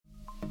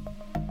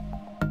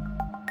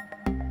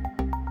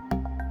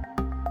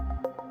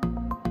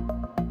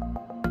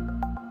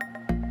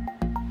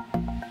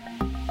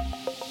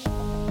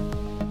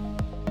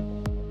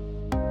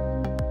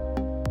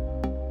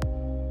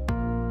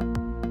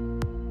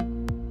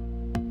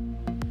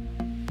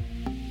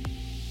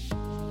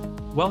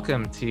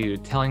Welcome to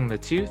Telling the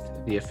Tooth,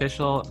 the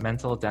official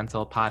Mental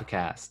Dental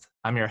podcast.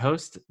 I'm your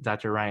host,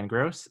 Dr. Ryan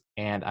Gross,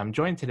 and I'm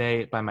joined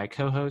today by my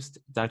co-host,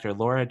 Dr.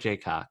 Laura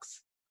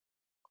Jaycox.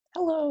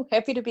 Hello,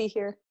 happy to be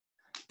here.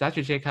 Dr.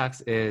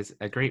 Jaycox is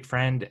a great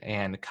friend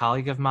and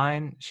colleague of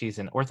mine. She's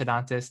an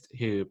orthodontist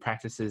who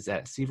practices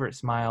at Sievert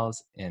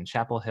Smiles in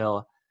Chapel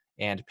Hill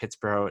and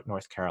Pittsboro,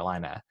 North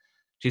Carolina.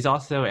 She's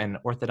also an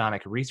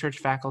orthodontic research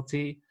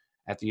faculty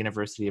at the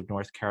University of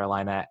North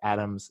Carolina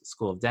Adams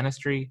School of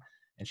Dentistry,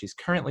 and she's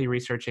currently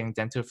researching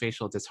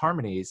dentofacial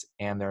disharmonies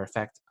and their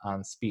effect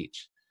on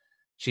speech.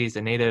 She's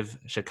a native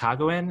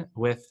Chicagoan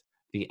with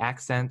the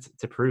accent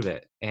to prove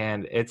it,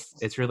 and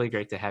it's really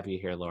great to have you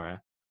here,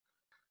 Laura.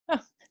 Oh,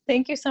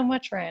 thank you so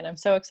much, Ryan. I'm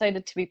so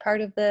excited to be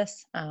part of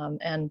this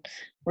and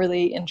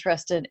really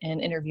interested in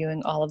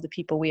interviewing all of the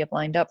people we have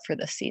lined up for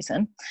this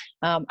season.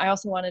 I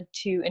also wanted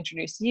to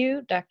introduce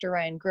you, Dr.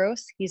 Ryan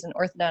Gross. He's an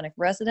orthodontic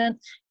resident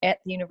at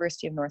the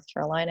University of North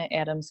Carolina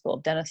Adams School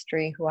of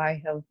Dentistry, who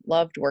I have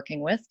loved working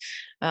with.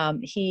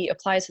 He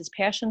applies his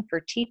passion for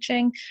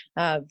teaching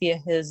via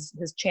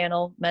his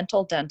channel,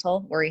 Mental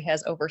Dental, where he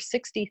has over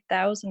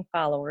 60,000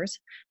 followers.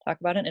 Talk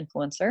about an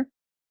influencer.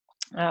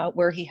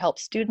 Where he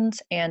helps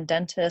students and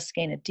dentists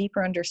gain a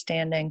deeper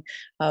understanding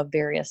of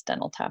various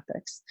dental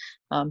topics.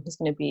 He's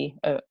going to be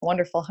a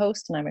wonderful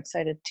host, and I'm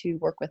excited to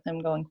work with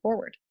him going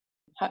forward.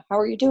 How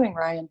are you doing,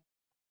 Ryan?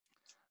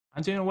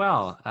 I'm doing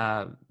well.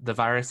 The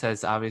virus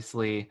has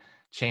obviously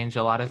changed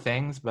a lot of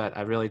things, but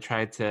I really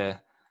tried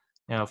to,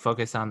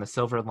 focus on the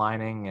silver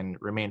lining and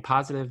remain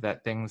positive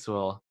that things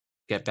will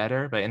get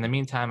better. But in the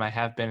meantime, I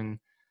have been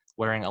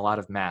wearing a lot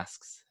of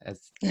masks,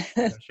 as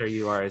I'm sure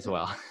you are as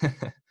well.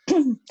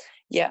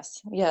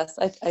 Yes.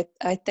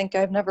 I think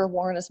I've never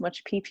worn as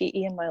much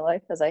PPE in my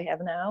life as I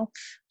have now.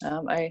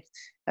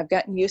 I've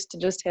gotten used to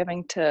just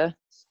having to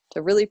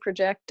really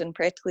project and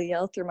practically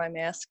yell through my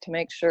mask to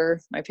make sure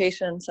my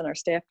patients and our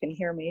staff can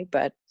hear me.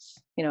 But,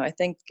 I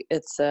think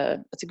it's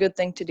a good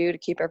thing to do to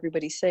keep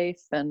everybody safe,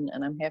 and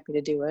I'm happy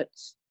to do it.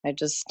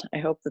 I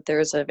hope that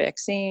there's a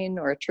vaccine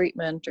or a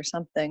treatment or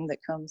something that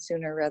comes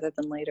sooner rather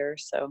than later,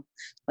 so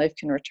life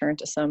can return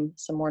to some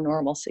more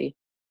normalcy.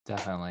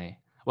 Definitely.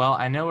 Well,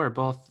 I know we're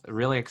both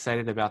really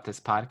excited about this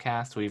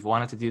podcast. We've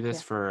wanted to do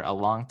this for a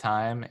long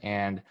time.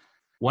 And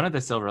one of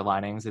the silver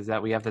linings is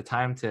that we have the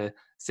time to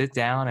sit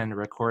down and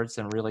record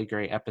some really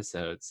great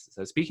episodes.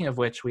 So speaking of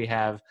which, we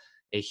have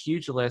a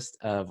huge list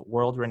of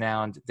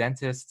world-renowned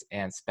dentists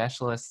and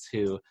specialists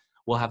who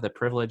we'll have the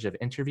privilege of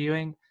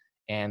interviewing,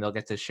 and they'll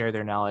get to share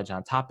their knowledge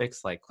on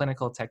topics like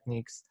clinical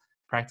techniques,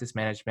 practice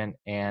management,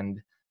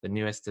 and the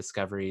newest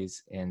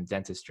discoveries in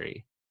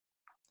dentistry.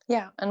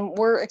 Yeah, and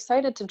we're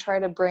excited to try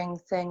to bring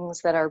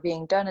things that are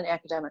being done in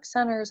academic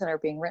centers and are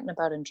being written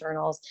about in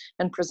journals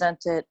and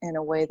present it in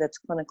a way that's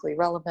clinically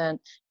relevant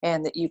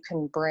and that you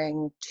can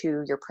bring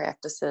to your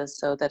practices,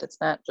 so that it's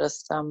not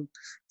just some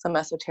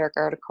esoteric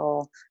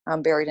article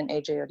buried in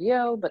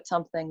AJODO, but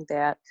something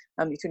that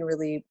you can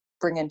really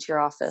bring into your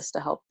office to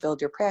help build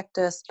your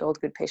practice,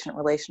 build good patient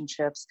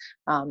relationships,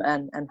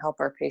 and help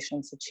our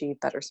patients achieve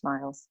better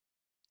smiles.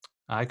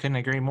 I couldn't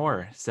agree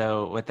more.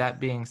 So with that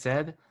being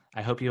said,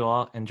 I hope you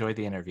all enjoy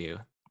the interview.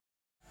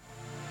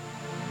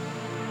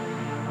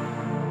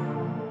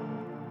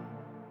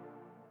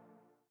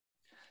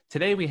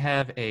 Today we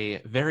have a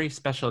very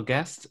special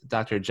guest,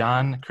 Dr.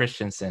 John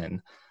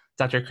Christensen.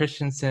 Dr.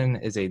 Christensen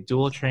is a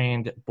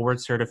dual-trained,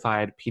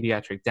 board-certified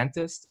pediatric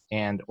dentist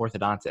and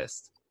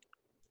orthodontist.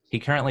 He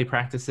currently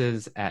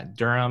practices at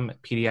Durham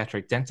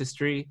Pediatric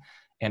Dentistry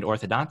and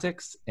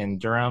Orthodontics in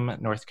Durham,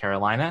 North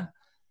Carolina.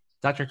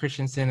 Dr.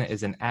 Christensen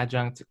is an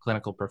adjunct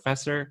clinical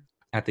professor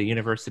at the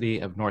University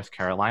of North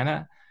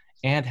Carolina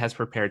and has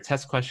prepared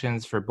test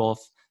questions for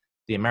both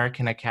the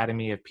American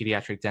Academy of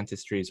Pediatric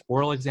Dentistry's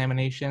oral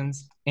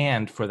examinations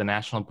and for the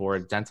National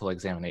Board dental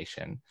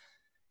examination.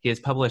 He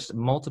has published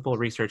multiple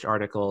research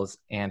articles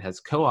and has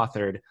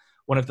co-authored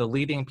one of the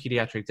leading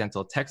pediatric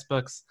dental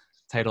textbooks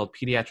titled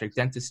Pediatric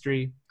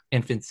Dentistry,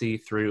 Infancy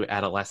Through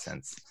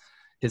Adolescence.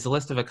 His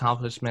list of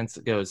accomplishments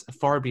goes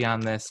far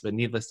beyond this, but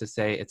needless to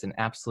say, it's an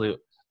absolute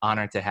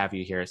honor to have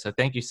you here. So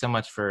thank you so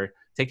much for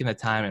taking the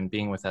time and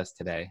being with us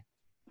today.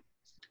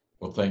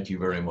 Well, thank you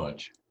very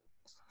much.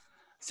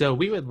 So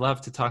we would love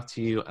to talk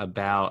to you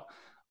about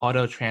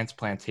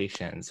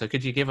autotransplantation. So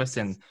could you give us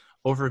an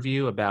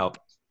overview about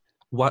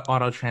what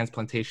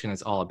autotransplantation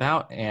is all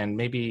about and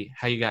maybe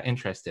how you got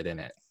interested in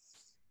it?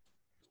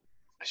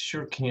 I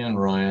sure can,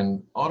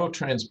 Ryan.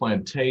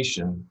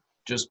 Autotransplantation,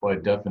 just by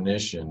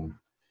definition,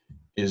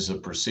 is a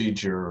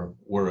procedure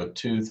where a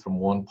tooth from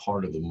one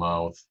part of the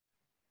mouth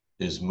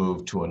is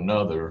moved to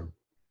another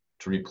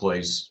to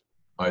replace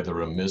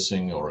either a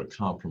missing or a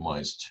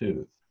compromised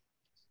tooth.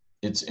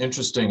 It's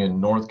interesting,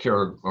 in North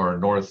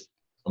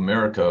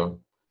America,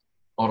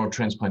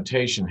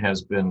 autotransplantation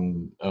has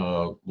been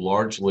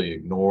largely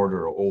ignored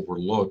or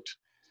overlooked.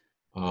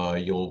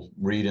 You'll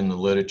read in the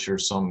literature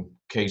some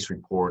case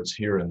reports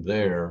here and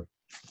there,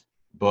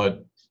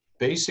 but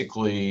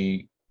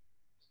basically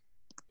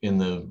in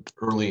the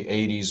early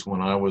 80s,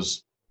 when I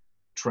was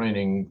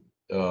training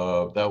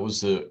that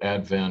was the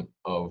advent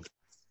of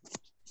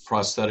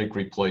prosthetic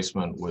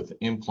replacement with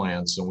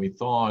implants, and we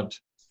thought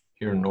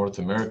here in North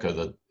America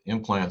that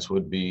implants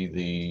would be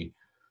the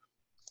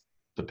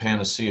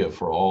panacea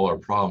for all our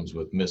problems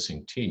with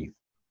missing teeth.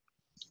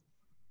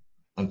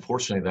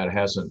 Unfortunately, that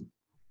hasn't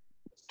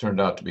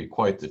turned out to be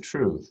quite the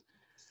truth.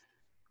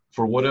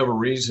 For whatever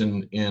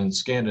reason, in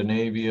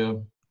Scandinavia,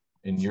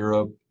 in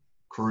Europe,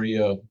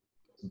 Korea,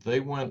 they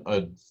went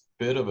a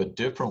bit of a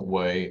different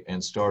way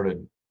and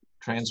started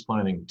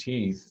transplanting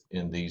teeth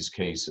in these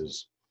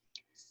cases.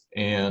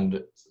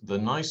 And the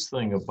nice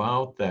thing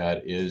about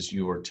that is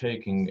you are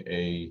taking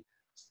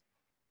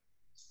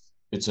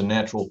it's a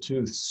natural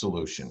tooth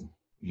solution.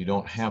 You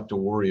don't have to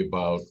worry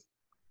about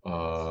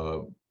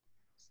all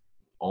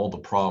the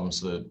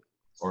problems that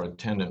are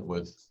attendant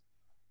with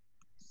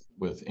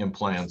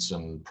implants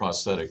and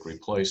prosthetic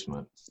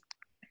replacement.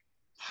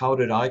 How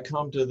did I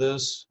come to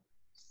this?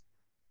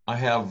 I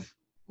have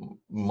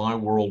my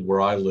world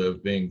where I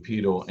live, being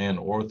pedo and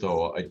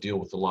ortho, I deal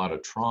with a lot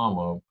of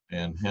trauma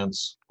and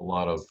hence a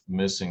lot of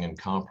missing and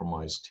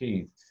compromised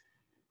teeth.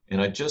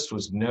 And I just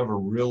was never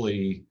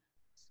really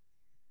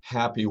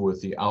happy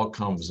with the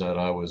outcomes that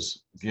I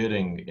was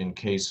getting in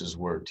cases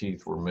where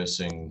teeth were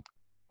missing.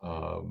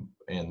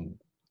 And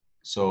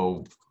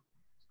so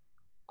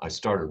I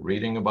started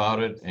reading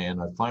about it,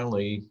 and I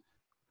finally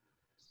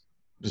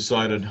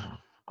decided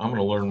I'm going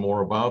to learn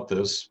more about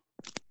this.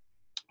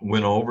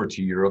 Went over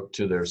to Europe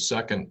to their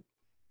second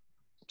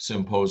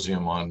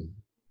symposium on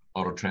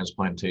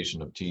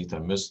autotransplantation of teeth. I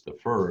missed the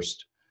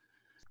first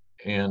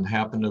and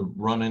happened to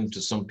run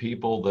into some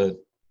people that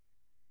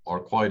are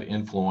quite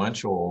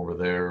influential over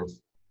there.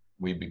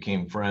 We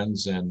became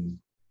friends, and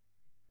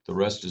the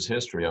rest is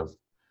history.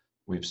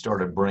 We've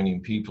started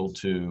bringing people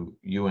to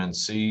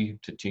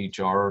UNC to teach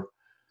our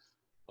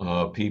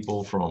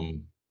people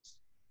from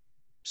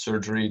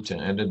surgery to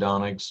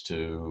endodontics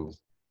to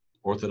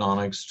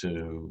orthodontics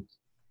to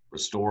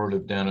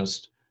restorative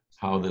dentist,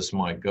 how this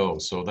might go.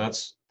 So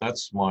that's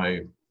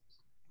my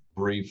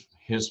brief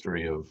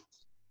history of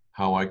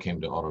how I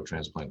came to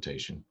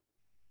autotransplantation.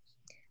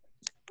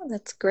 Oh,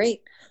 that's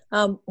great.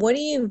 What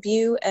do you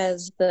view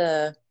as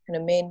the kind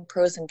of main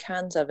pros and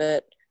cons of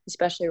it,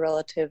 especially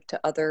relative to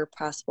other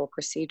possible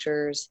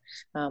procedures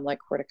like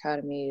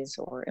corticotomies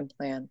or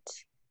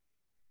implants?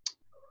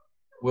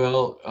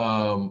 Well,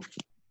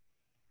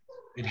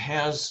 it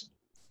has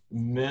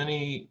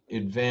many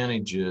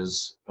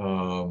advantages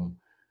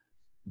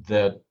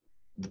that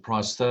the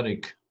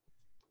prosthetic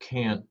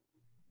can't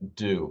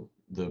do.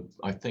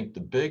 I think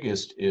the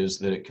biggest is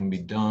that it can be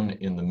done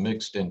in the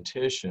mixed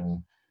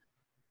dentition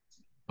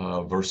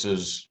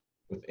versus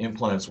with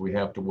implants, we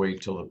have to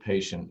wait till the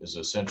patient is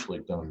essentially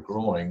done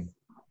growing.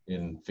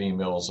 In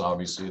females,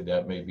 obviously,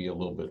 that may be a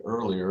little bit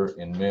earlier.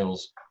 In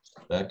males,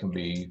 that can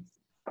be,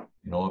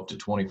 up to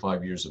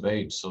 25 years of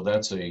age. So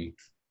that's a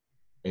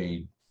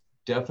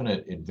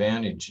definite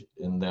advantage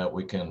in that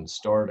we can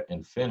start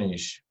and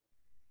finish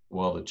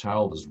while the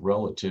child is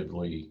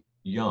relatively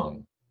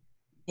young.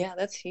 Yeah,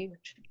 that's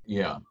huge.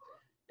 Yeah.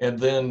 And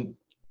then,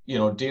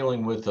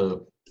 dealing with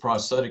a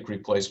prosthetic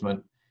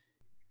replacement,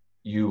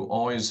 you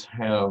always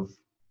have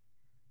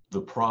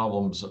the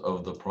problems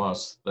of the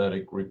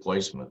prosthetic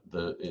replacement.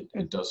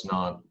 It does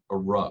not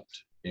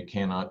erupt. It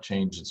cannot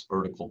change its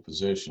vertical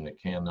position.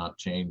 It cannot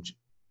change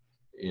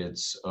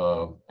its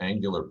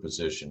angular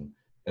position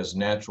as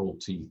natural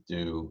teeth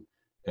do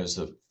as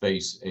the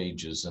face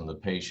ages and the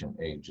patient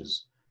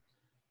ages.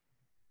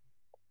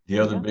 The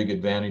other big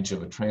advantage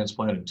of a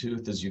transplanted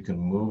tooth is you can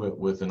move it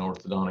with an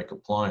orthodontic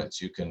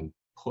appliance. You can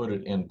put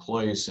it in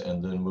place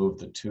and then move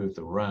the tooth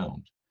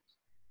around.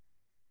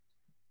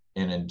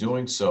 And in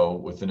doing so,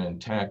 with an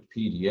intact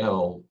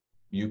PDL,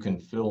 you can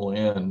fill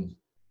in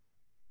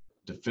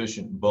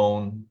deficient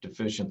bone,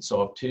 deficient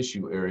soft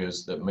tissue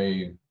areas that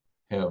may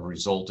have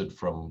resulted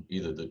from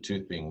either the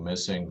tooth being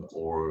missing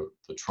or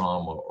the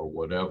trauma or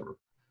whatever.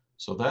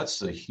 So that's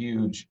the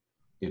huge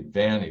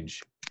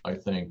advantage, I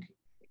think,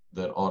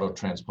 that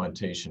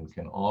autotransplantation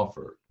can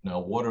offer. Now,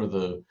 what are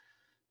the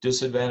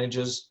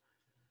disadvantages?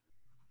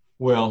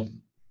 Well,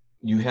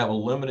 you have a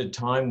limited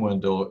time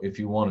window if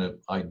you want to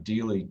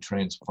ideally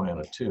transplant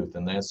a tooth,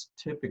 and that's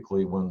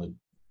typically when the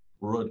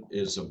root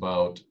is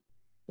about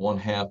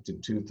 1/2 to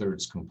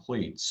 2/3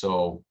 complete.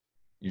 So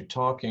you're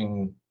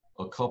talking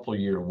a couple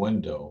year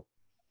window.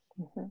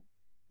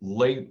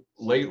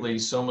 Lately,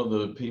 some of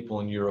the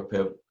people in Europe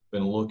have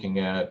been looking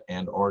at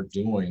and are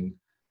doing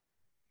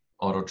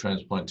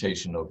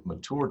autotransplantation of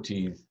mature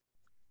teeth,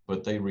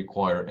 but they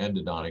require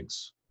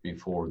endodontics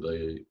before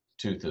the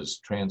tooth is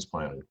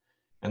transplanted.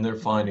 And they're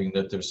finding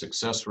that their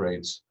success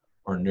rates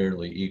are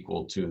nearly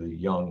equal to the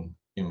young,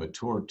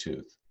 immature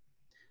tooth.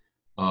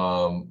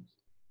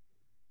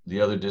 The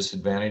other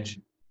disadvantage,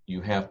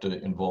 you have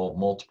to involve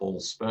multiple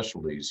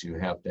specialties. You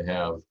have to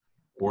have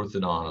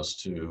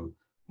orthodontists to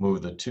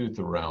move the tooth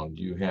around.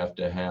 You have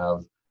to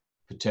have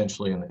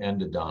potentially an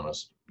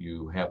endodontist.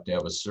 You have to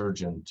have a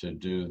surgeon to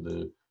do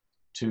the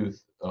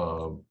tooth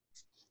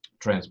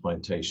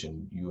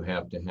transplantation, you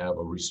have to have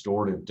a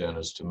restorative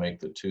dentist to make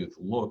the tooth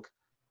look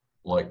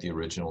like the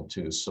original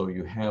tooth. So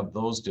you have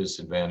those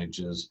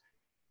disadvantages.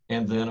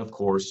 And then, of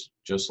course,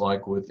 just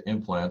like with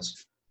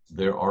implants,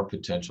 there are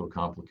potential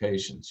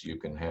complications. You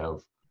can have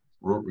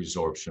root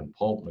resorption,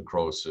 pulp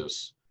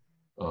necrosis,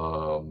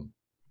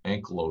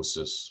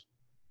 ankylosis,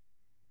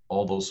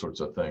 all those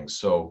sorts of things.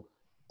 So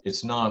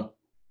it's not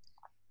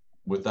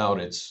without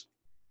its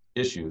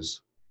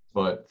issues,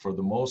 but for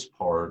the most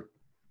part,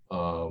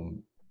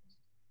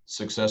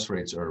 success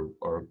rates are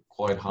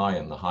quite high,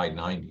 in the high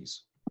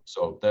 90s.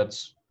 So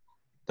that's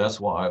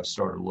why I've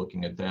started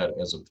looking at that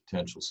as a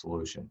potential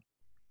solution.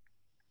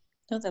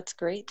 No, that's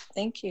great.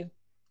 Thank you.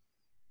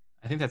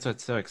 I think that's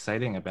what's so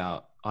exciting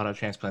about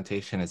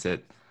autotransplantation is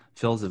it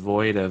fills a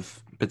void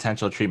of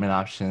potential treatment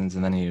options,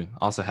 and then you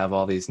also have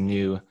all these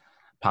new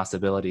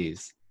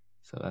possibilities.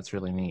 So that's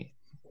really neat.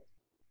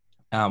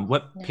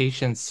 What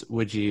patients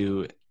would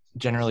you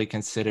generally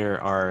consider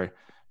are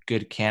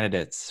good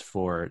candidates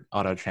for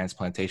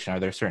autotransplantation? Are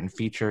there certain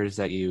features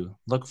that you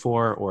look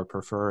for or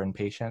prefer in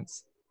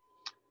patients?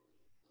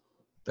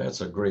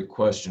 That's a great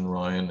question,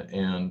 Ryan.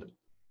 And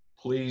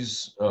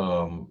please,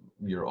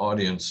 your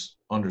audience,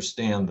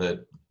 understand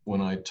that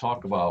when I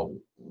talk about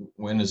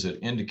when is it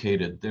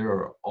indicated, there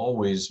are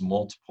always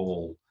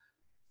multiple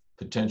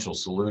potential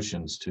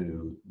solutions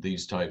to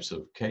these types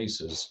of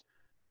cases.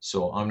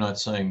 So I'm not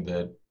saying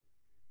that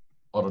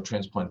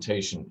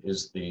autotransplantation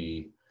is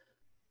the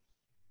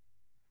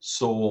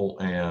sole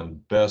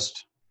and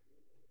best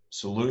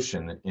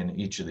solution in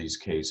each of these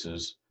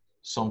cases.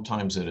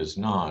 Sometimes it is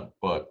not,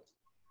 but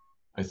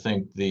I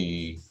think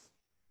the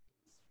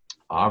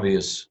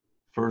obvious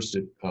first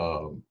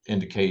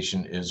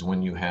indication is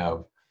when you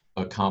have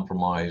a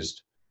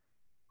compromised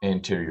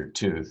anterior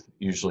tooth,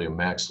 usually a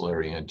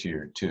maxillary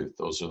anterior tooth.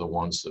 Those are the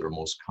ones that are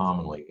most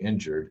commonly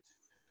injured,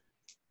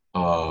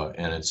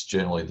 and it's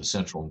generally the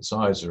central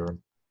incisor.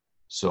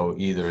 So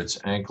either it's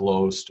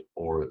ankylosed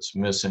or it's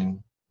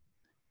missing.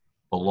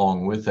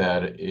 Along with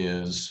that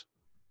is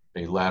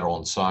a lateral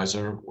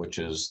incisor, which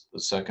is the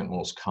second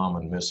most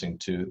common missing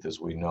tooth, as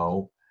we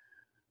know.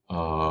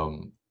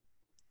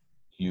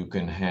 You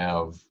can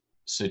have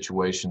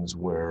situations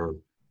where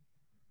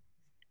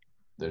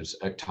there's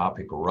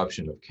ectopic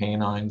eruption of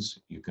canines.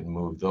 You can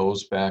move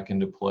those back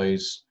into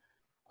place.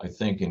 I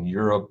think in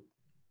Europe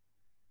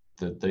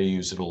that they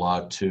use it a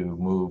lot to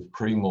move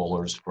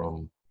premolars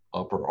from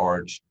upper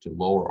arch to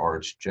lower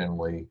arch,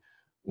 generally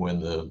when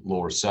the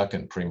lower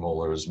second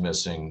premolar is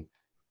missing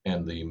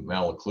and the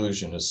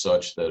malocclusion is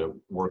such that it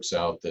works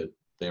out that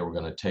they were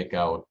going to take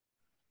out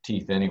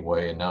teeth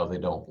anyway, and now they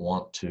don't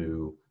want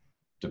to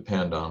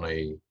depend on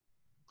a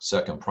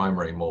second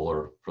primary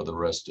molar for the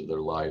rest of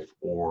their life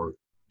or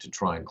to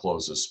try and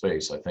close the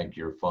space. I think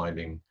you're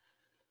finding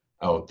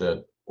out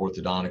that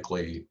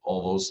orthodontically,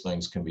 all those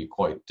things can be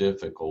quite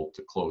difficult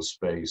to close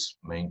space,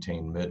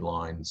 maintain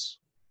midlines,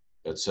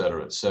 et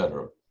cetera, et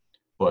cetera.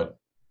 But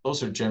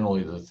those are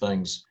generally the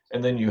things.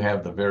 And then you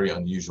have the very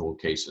unusual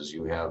cases.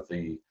 You have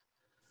the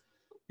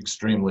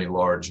extremely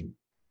large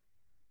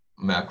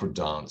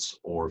macrodonts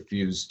or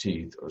fused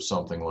teeth or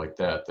something like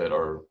that that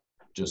are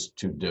just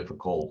too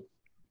difficult,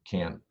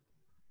 can't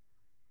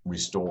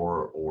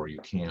restore, or you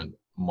can't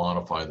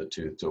modify the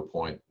tooth to a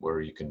point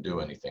where you can do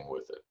anything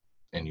with it,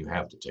 and you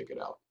have to take it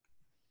out.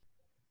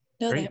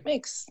 No, Great. that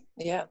makes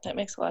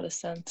a lot of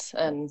sense.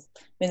 And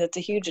I mean, that's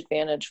a huge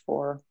advantage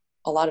for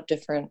a lot of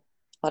different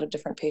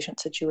patient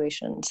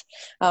situations.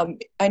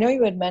 I know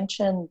you had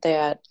mentioned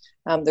that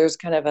there's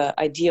kind of an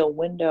ideal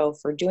window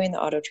for doing the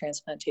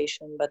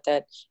autotransplantation, but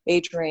that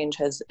age range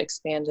has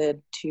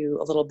expanded to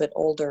a little bit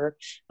older.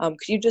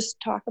 Could you just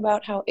talk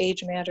about how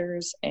age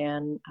matters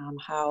and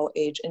how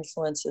age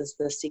influences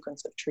the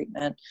sequence of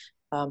treatment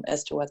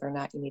as to whether or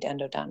not you need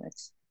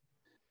endodontics?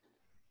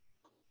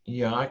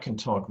 Yeah, I can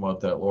talk about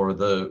that, Laura.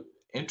 The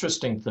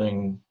interesting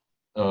thing,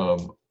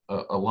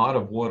 a lot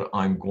of what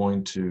I'm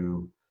going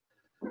to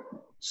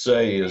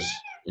say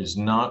is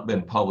not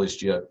been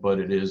published yet, but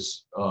it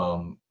is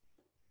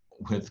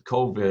with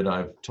COVID.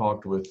 I've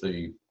talked with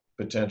the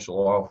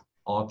potential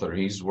author.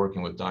 He's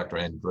working with Dr.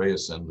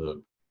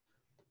 Andreasen,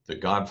 the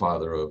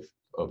godfather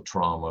of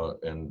trauma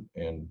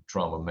and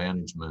trauma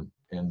management,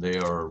 and they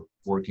are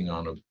working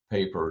on a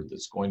paper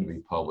that's going to be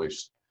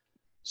published.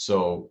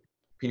 So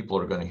people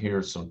are going to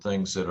hear some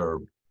things that are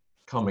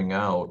coming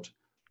out.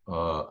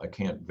 I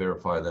can't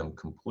verify them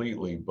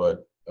completely,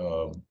 but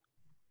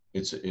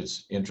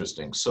it's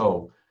interesting.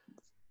 So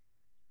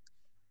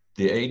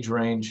the age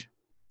range,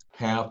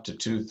 1/2 to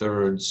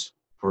 2/3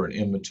 for an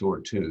immature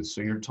tooth.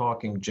 So you're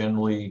talking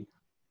generally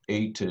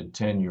 8 to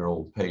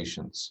 10-year-old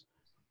patients.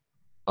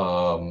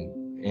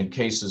 In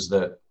cases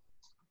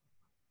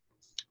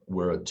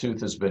where a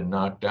tooth has been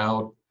knocked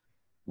out,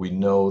 we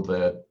know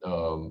that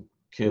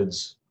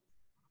kids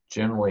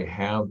generally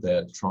have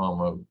that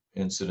trauma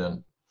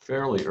incident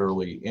fairly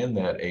early in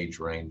that age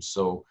range.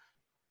 So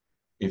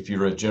if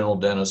you're a general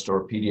dentist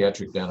or a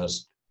pediatric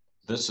dentist,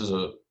 this is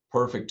a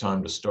perfect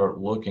time to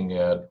start looking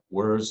at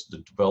where's the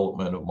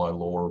development of my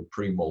lower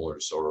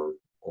premolars or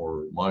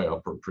or my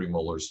upper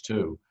premolars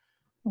too,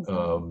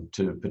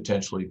 to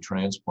potentially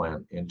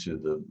transplant into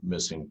the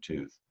missing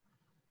tooth.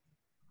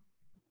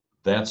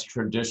 That's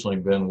traditionally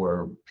been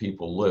where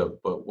people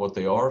live, but what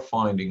they are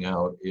finding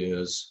out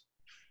is,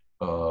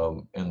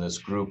 and this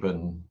group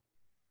in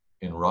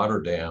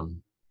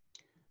Rotterdam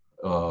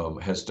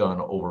has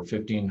done over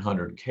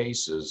 1,500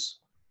 cases,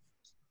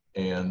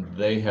 and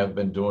they have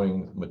been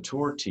doing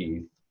mature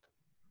teeth,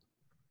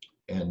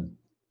 and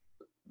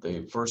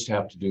they first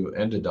have to do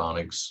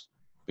endodontics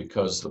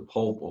because the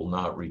pulp will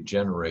not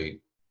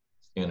regenerate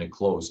in a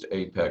closed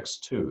apex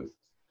tooth.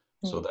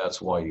 So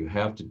that's why you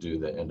have to do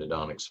the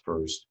endodontics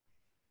first.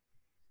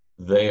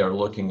 They are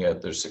looking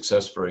at their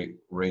success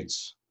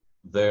rates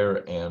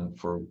there, and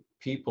for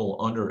people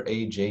under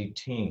age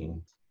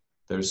 18,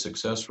 their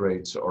success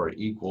rates are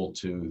equal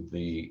to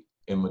the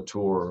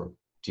immature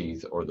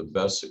teeth, or the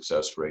best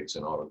success rates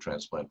in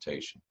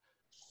autotransplantation.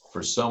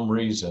 For some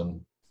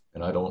reason,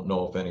 and I don't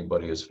know if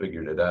anybody has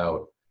figured it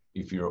out,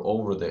 if you're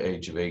over the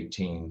age of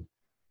 18,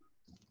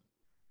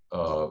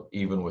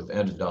 even with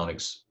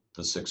endodontics,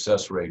 the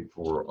success rate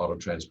for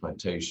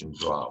autotransplantation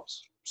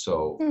drops.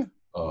 So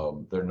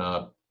they're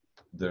not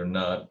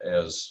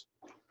as,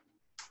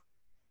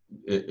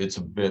 it's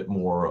a bit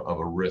more of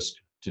a risk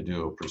to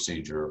do a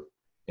procedure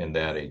in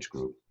that age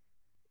group.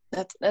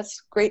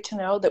 That's great to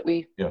know that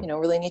we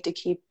really need to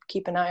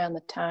keep an eye on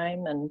the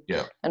time and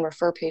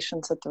refer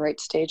patients at the right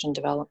stage in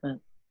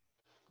development.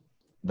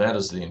 That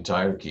is the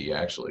entire key,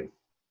 actually,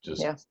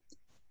 just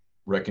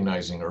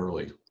recognizing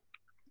early.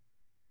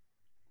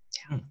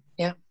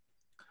 Yeah.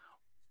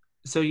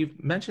 So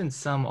you've mentioned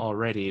some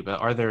already,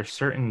 but are there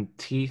certain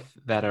teeth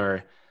that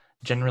are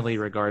generally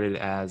regarded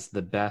as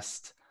the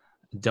best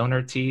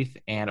donor teeth,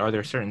 and are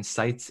there certain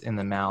sites in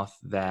the mouth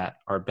that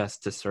are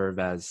best to serve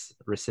as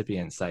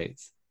recipient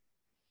sites?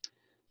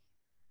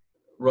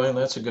 Ryan,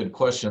 that's a good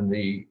question.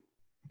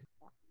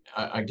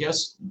 I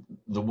guess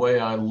the way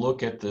I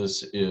look at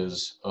this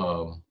is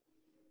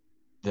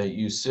that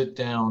you sit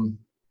down.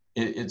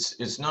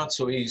 It's not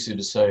so easy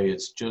to say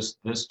it's just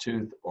this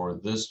tooth or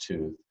this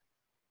tooth,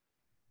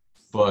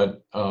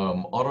 but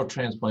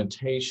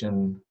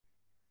autotransplantation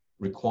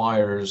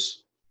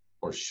requires,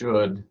 or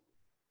should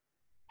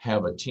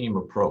have, a team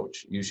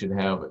approach. You should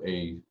have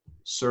a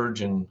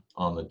surgeon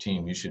on the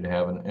team. You should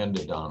have an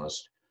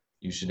endodontist.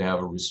 You should have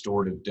a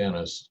restorative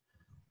dentist,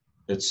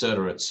 et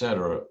cetera, et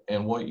cetera.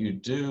 And what you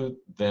do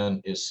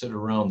then is sit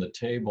around the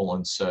table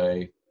and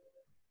say,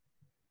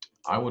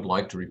 I would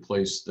like to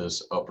replace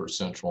this upper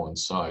central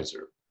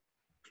incisor.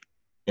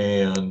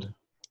 And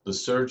the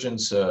surgeon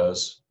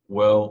says,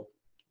 well,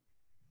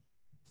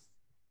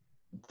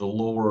 the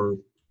lower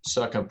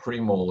second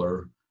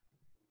premolar,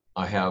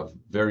 I have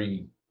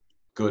very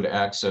good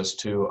access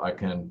to. I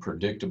can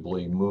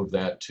predictably move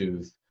that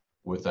tooth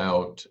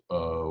without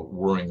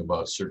worrying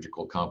about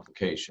surgical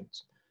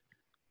complications.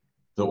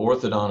 The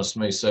orthodontist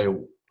may say,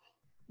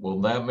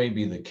 well, that may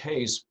be the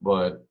case,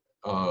 but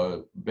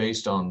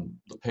based on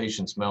the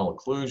patient's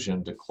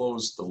malocclusion, to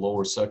close the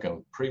lower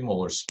second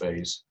premolar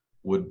space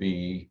would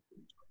be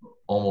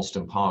almost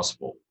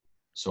impossible.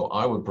 So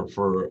I would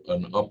prefer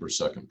an upper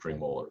second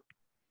premolar.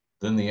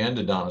 Then the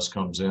endodontist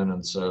comes in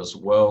and says,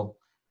 well,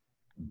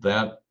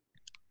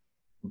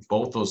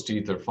 both those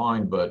teeth are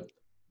fine, but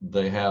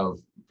they have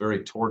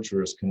very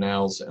tortuous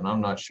canals, and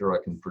I'm not sure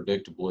I can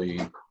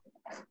predictably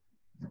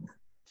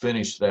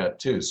finish that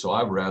tooth. So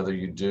I'd rather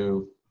you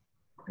do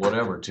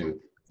whatever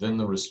tooth. Then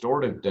the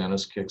restorative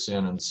dentist kicks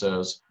in and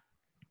says,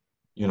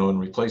 in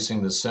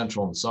replacing the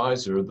central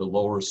incisor, the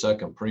lower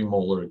second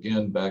premolar,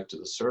 again, back to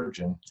the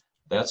surgeon,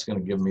 that's going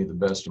to give me the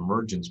best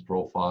emergence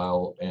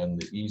profile and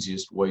the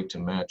easiest way to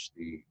match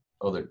the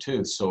other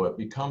tooth. So it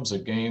becomes a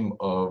game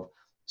of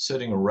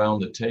sitting around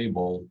the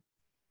table,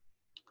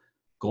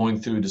 going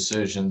through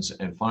decisions,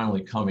 and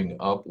finally coming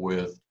up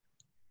with,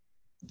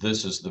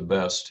 this is the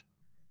best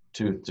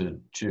tooth to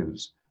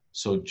choose.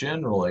 So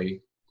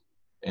generally,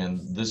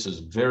 and this is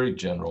very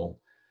general,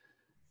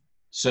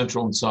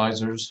 central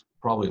incisors,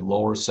 probably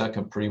lower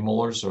second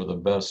premolars, are the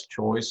best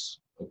choice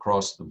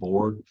across the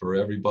board for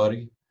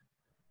everybody.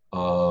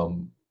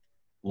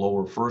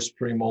 Lower first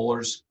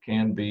premolars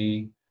can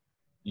be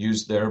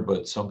used there,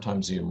 but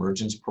sometimes the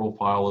emergence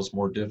profile is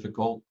more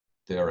difficult.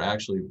 They are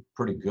actually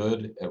pretty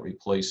good at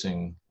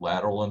replacing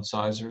lateral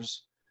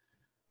incisors.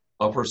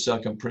 Upper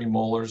second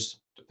premolars,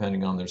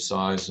 depending on their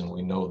size, and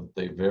we know that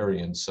they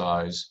vary in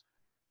size,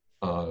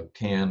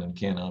 can and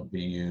cannot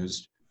be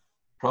used.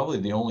 Probably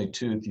the only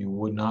tooth you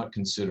would not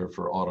consider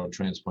for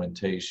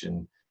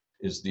autotransplantation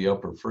is the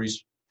upper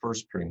first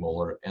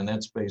premolar, and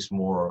that's based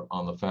more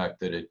on the fact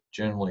that it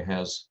generally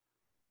has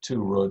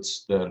two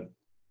roots that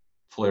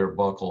flare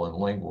buccal and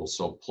lingual,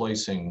 so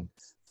placing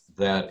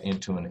that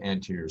into an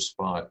anterior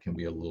spot can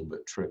be a little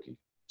bit tricky,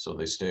 so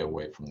they stay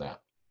away from that.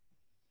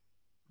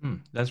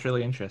 That's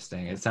really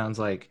interesting. It sounds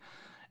like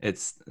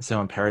it's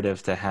so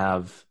imperative to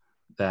have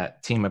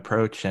that team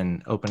approach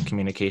and open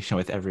communication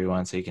with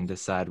everyone so you can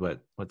decide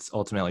what's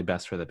ultimately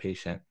best for the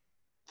patient.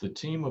 The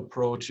team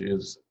approach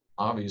is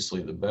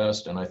obviously the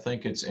best, and I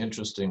think it's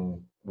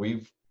interesting.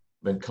 We've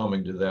been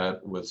coming to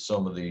that with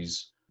some of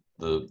these,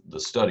 the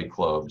study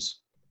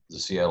clubs, the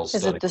Seattle Is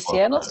Study it the Club.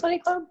 Seattle Study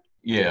Club?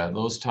 Yeah,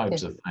 those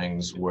types Yeah. of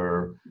things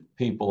where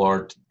people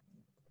are,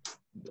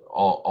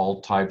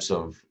 all types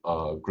of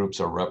groups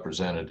are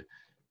represented.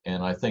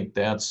 And I think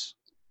that's,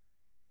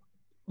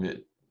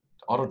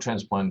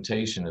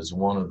 autotransplantation is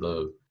one of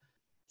the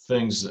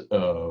things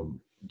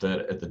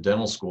that at the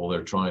dental school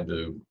they're trying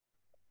to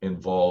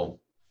involve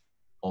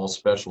all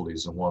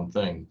specialties in one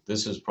thing.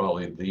 This is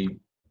probably the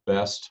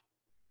best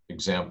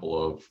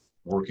example of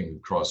working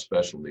across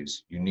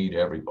specialties. You need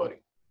everybody.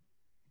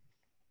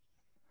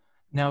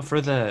 Now,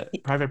 for the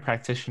private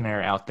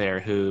practitioner out there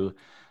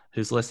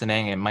who's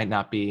listening and might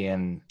not be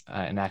in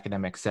an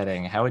academic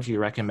setting, how would you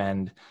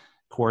recommend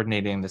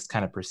coordinating this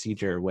kind of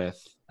procedure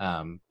with,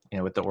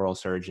 with the oral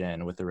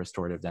surgeon, with the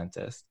restorative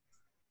dentist?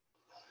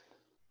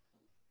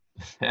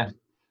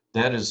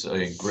 That is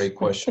a great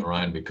question,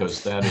 Ryan,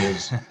 because that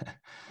is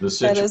the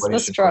That is the situation.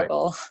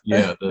 struggle.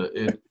 Yeah,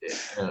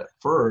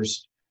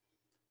 first,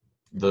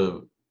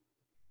 the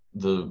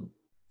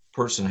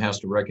person has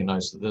to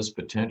recognize that this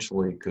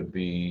potentially could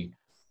be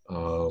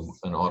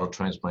an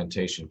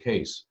autotransplantation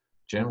case.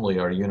 Generally,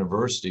 our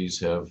universities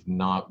have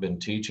not been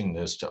teaching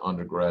this to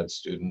undergrad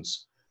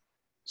students.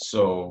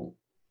 So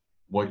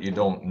what you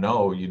don't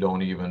know, you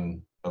don't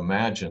even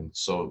imagine.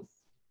 So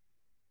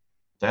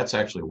that's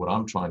actually what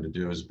I'm trying to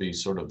do, is be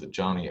sort of the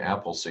Johnny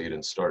Appleseed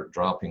and start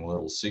dropping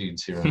little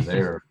seeds here and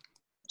there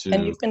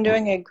And you've been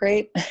doing a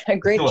great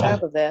well,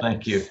 job of that.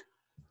 Thank you.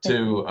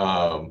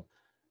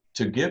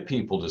 To get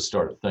people to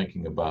start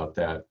thinking about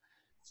that.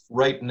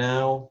 Right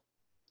now,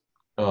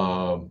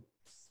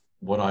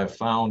 what I've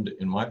found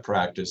in my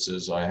practice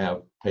is I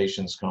have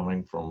patients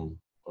coming from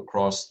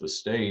across the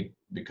state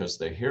because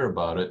they hear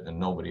about it and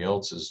nobody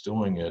else is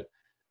doing it.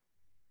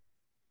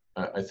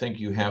 I think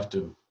you have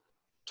to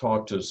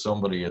talk to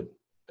somebody at,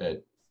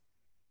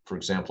 for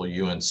example,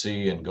 UNC,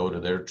 and go to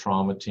their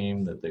trauma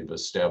team, that they've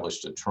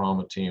established a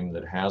trauma team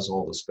that has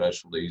all the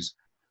specialties,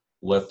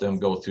 let them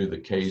go through the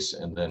case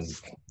and then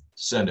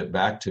send it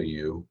back to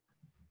you.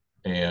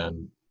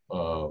 And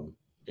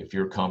if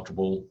you're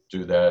comfortable,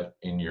 do that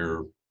in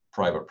your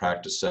private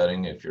practice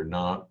setting. If you're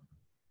not,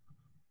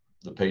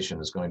 the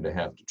patient is going to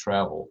have to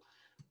travel.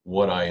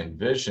 What I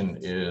envision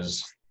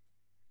is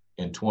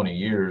in 20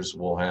 years,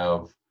 we'll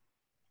have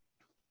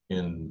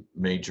in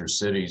major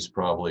cities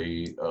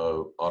probably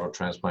a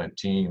autotransplant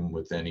team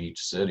within each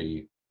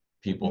city,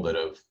 people that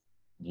have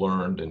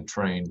learned and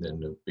trained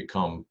and have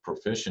become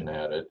proficient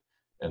at it.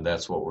 And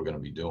that's what we're going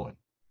to be doing.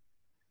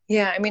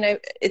 Yeah, I mean,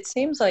 it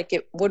seems like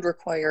it would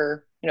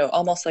require,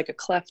 almost like a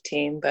cleft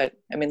team, but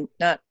I mean,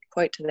 not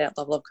quite to that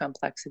level of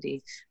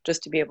complexity,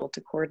 just to be able to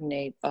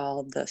coordinate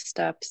all the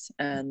steps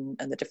and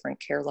the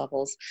different care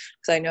levels.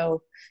 Because I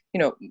know,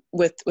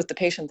 with the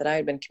patient that I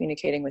had been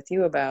communicating with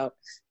you about,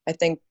 I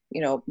think,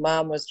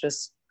 mom was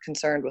just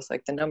concerned with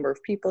like the number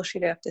of people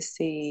she'd have to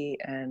see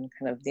and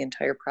kind of the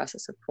entire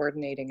process of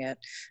coordinating it.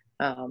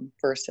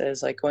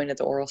 Versus like going to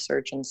the oral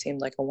surgeon seemed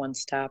like a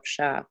one-stop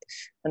shop.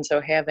 And so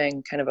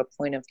having kind of a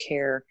point of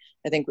care,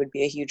 I think, would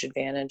be a huge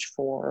advantage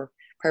for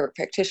private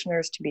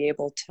practitioners to be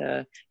able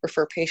to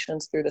refer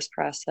patients through this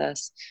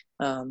process,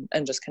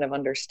 and just kind of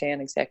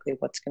understand exactly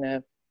what's going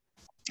to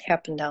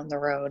happen down the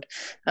road.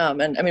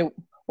 And I mean,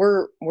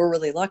 we're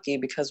really lucky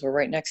because we're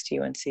right next to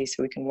UNC,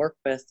 so we can work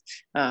with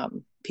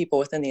people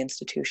within the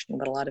institution,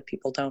 but a lot of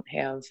people don't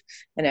have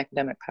an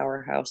academic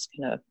powerhouse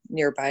kind of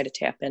nearby to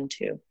tap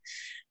into.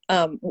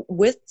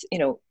 With,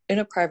 in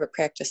a private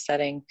practice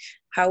setting,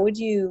 how would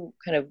you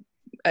kind of,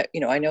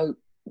 I know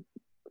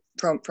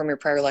from your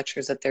prior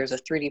lectures that there's a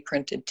 3D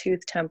printed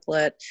tooth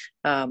template,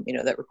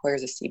 that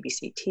requires a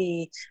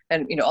CBCT,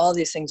 and, all of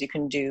these things you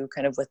can do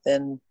kind of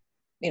within,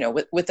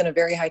 within a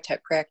very high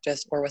tech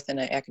practice or within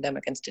an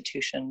academic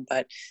institution.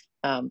 But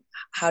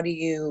how do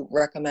you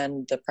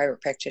recommend the private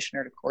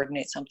practitioner to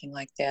coordinate something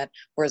like that?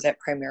 Or is that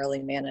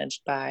primarily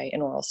managed by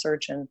an oral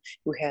surgeon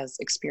who has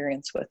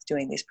experience with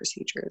doing these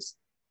procedures?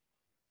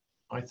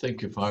 I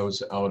think if I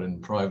was out in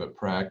private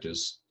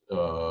practice,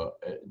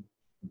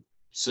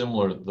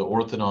 similar, the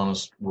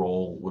orthodontist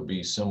role would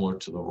be similar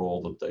to the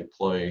role that they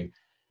play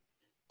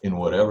in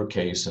whatever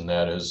case, and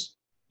that is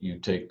you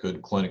take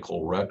good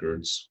clinical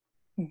records.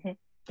 Mm-hmm.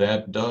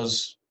 That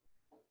does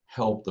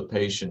help the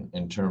patient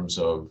in terms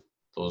of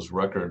those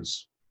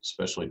records,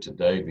 especially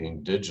today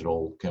being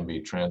digital, can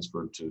be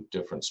transferred to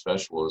different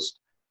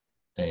specialists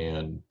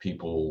and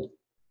people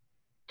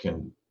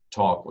can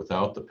talk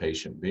without the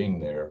patient being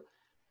there.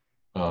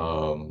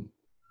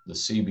 The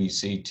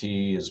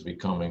CBCT is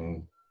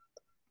becoming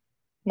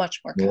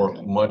much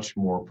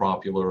more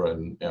popular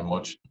and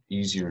much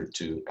easier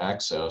to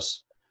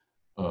access.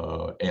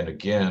 And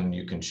again,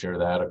 you can share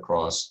that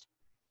across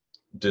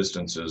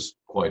distances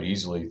quite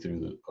easily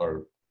through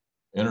our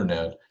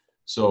internet.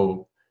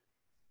 So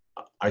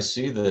I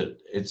see that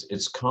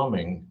it's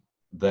coming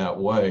that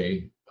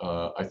way.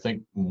 I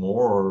think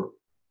more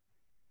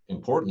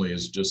importantly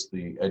is just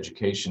the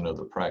education of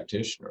the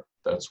practitioner.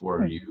 That's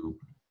where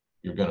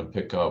you're going to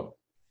pick up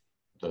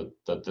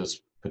that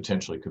this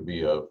potentially could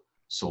be a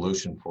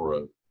solution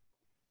for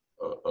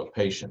a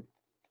patient.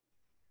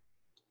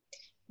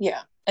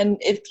 Yeah. And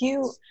if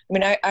you, I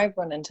mean, I've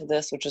run into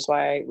this, which is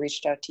why I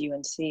reached out to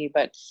UNC,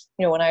 but,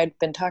 you know, when I had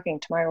been talking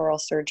to my oral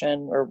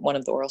surgeon, or one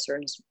of the oral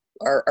surgeons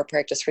our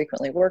practice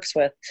frequently works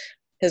with,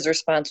 his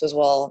response was,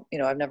 well, you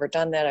know, I've never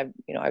done that.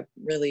 I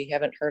really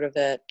haven't heard of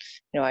it.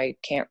 You know, I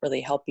can't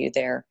really help you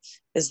there.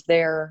 Is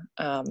there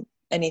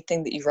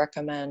anything that you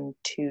recommend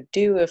to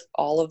do if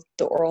all of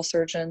the oral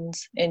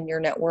surgeons in your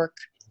network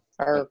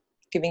are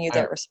giving you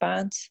that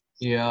response?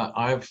 Yeah,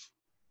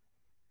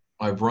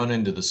 I've run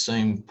into the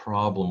same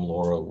problem,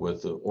 Laura,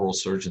 with the oral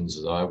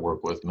surgeons that I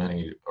work with.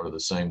 Many are the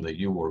same that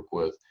you work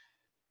with.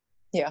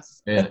 Yeah.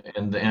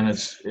 And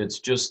it's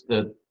just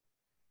that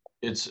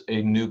it's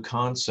a new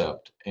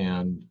concept,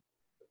 and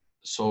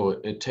so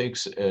it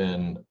takes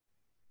an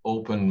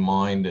open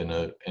mind and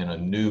a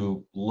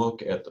new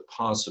look at the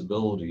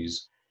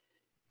possibilities.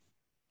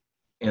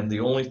 And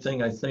the only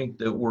thing I think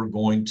that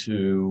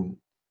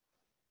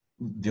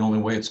the only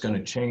way it's going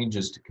to change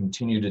is to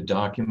continue to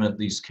document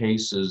these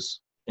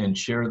cases and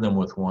share them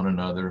with one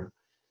another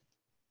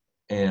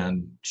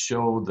and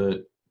show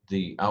that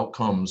the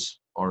outcomes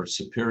are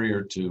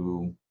superior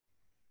to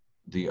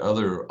the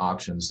other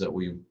options that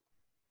we've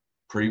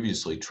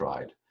previously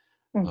tried.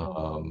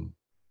 Mm-hmm.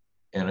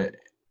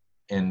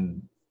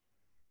 And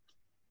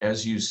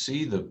as you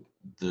see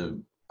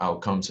the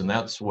outcomes, and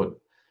that's what,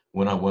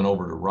 when I went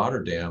over to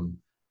Rotterdam,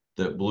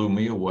 that blew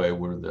me away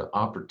were the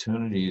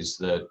opportunities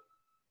that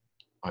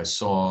I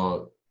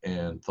saw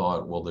and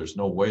thought, well, there's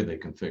no way they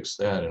can fix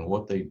that. And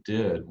what they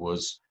did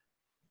was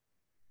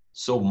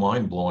so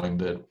mind-blowing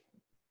that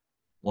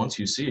once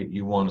you see it,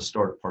 you want to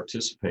start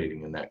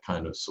participating in that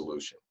kind of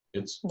solution.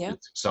 It's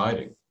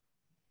exciting.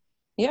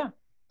 Yeah.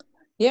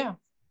 Yeah.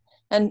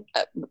 And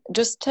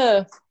just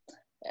to,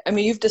 I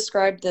mean, you've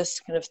described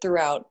this kind of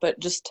throughout, but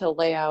just to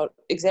lay out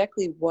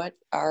exactly what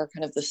are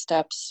kind of the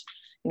steps,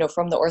 you know,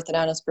 from the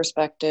orthodontist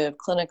perspective,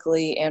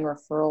 clinically and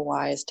referral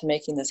wise, to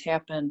making this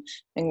happen,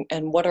 and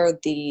what are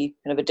the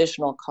kind of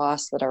additional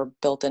costs that are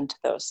built into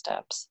those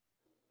steps?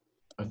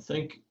 I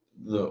think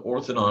the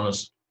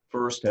orthodontist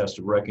first has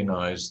to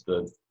recognize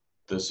that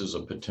this is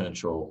a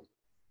potential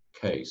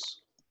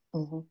case.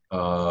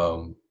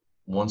 Mm-hmm.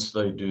 Once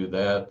they do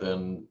that,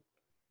 then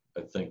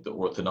I think the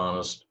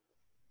orthodontist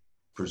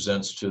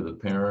presents to the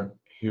parent,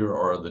 here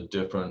are the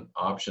different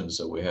options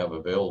that we have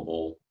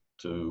available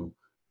to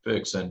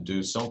fix, and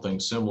do something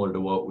similar to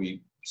what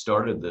we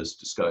started this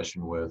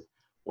discussion with.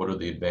 What are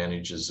the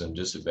advantages and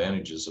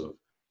disadvantages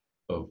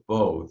of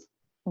both?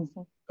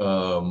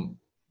 Mm-hmm.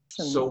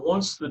 So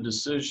once the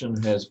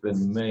decision has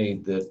been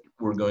made that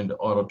we're going to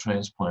auto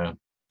transplant,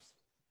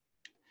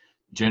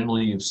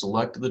 generally you've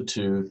selected the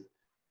tooth,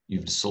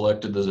 you've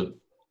selected the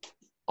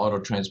auto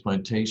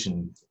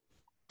transplantation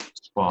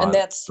spot. And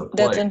that's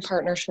in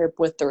partnership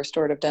with the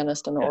restorative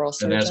dentist and the oral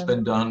surgeon. And that's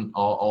been done,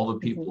 all the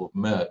people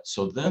have met.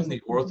 So then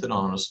the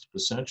orthodontist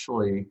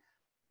essentially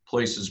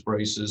places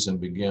braces and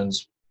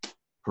begins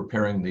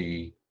preparing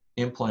the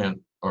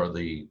implant or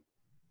the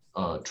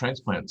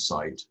transplant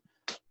site,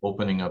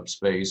 opening up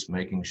space,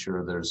 making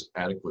sure there's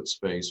adequate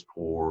space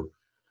for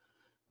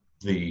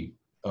the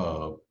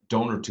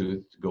donor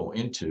tooth to go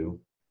into.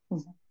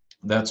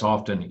 That's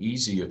often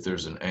easy if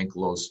there's an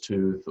ankylosed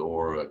tooth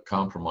or a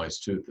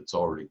compromised tooth that's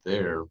already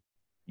there.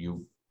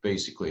 You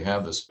basically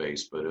have the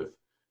space, but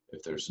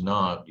if there's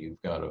not,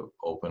 you've got to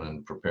open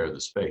and prepare the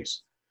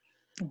space.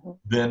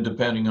 Then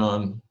depending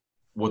on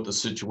what the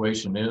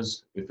situation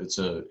is, if it's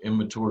an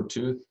immature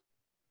tooth,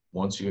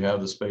 once you have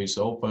the space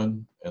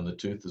open and the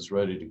tooth is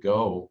ready to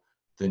go,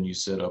 then you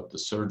set up the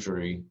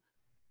surgery.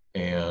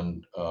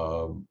 And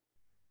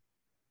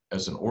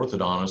as an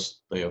orthodontist,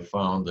 they have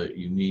found that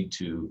you need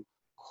to,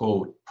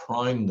 quote,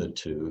 prime the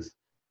tooth,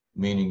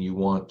 meaning you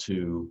want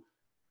to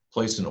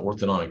place an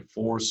orthodontic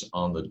force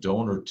on the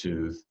donor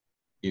tooth.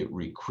 It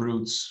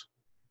recruits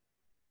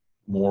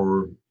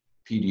more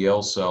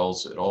PDL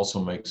cells. It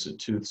also makes the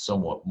tooth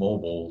somewhat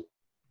mobile,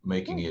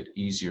 making it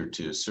easier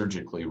to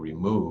surgically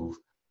remove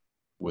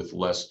with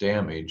less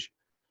damage.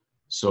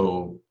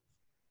 So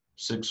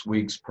 6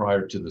 weeks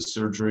prior to the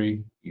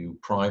surgery, you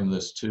prime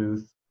this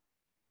tooth,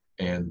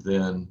 and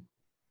then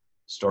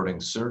starting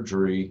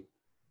surgery,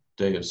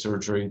 day of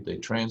surgery, they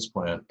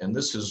transplant. And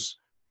this is,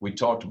 we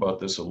talked about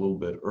this a little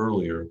bit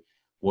earlier,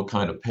 what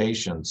kind of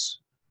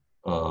patients.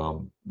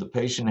 The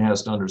patient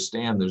has to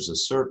understand there's a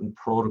certain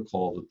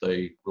protocol that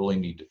they really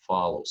need to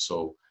follow.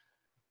 So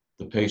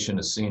the patient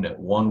is seen at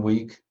 1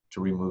 week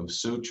to remove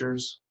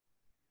sutures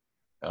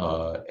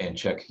and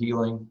check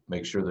healing,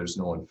 make sure there's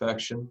no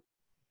infection.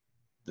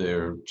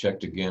 They're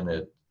checked again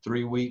at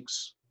 3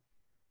 weeks.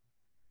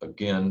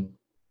 Again,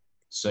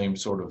 same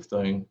sort of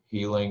thing,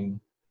 healing.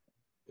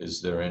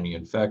 Is there any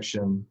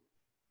infection?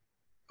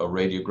 A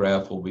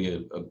radiograph will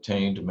be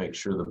obtained to make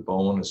sure the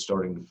bone is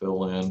starting to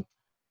fill in.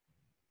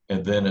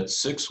 And then at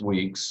 6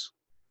 weeks,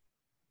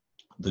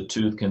 the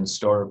tooth can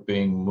start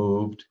being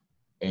moved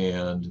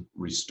and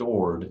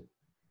restored.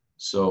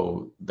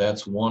 So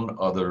that's one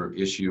other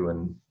issue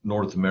in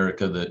North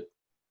America that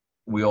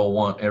we all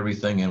want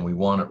everything and we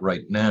want it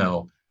right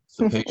now.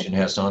 The patient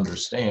has to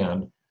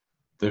understand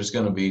there's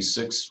going to be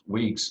 6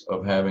 weeks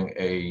of having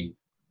a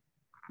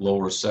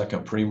lower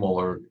second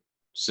premolar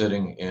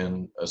sitting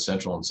in a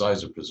central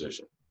incisor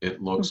position.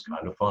 It looks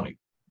kind of funny.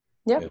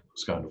 Yep. It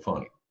looks kind of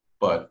funny.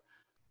 But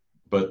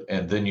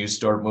and then you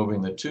start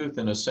moving the tooth,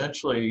 and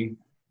essentially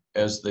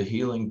as the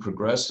healing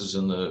progresses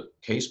and the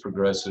case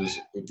progresses,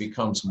 it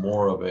becomes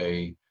more of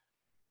a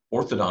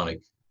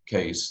orthodontic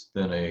case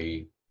than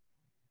a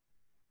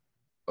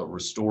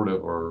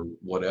restorative or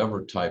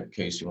whatever type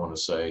case you want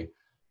to say,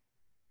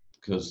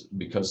 because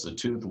the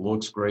tooth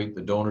looks great,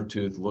 the donor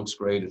tooth looks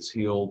great, it's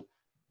healed.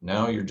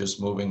 Now you're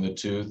just moving the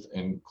tooth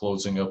and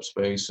closing up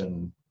space,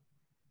 and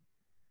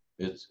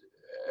it's,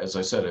 as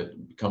I said,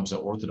 it becomes an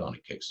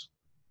orthodontic case.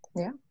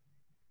 Yeah.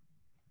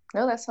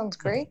 No, that sounds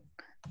great.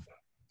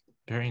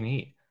 Very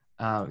neat.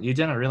 You've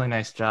done a really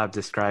nice job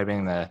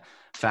describing the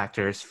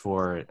factors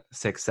for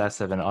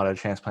success of an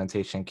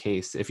autotransplantation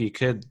case. If you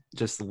could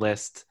just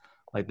list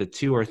like the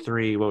 2 or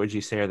 3, what would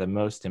you say are the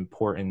most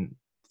important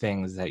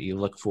things that you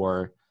look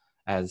for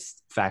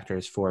as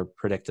factors for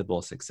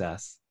predictable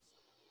success?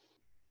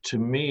 To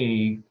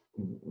me,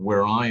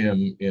 where I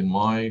am in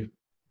my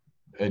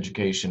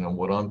education and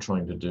what I'm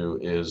trying to do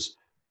is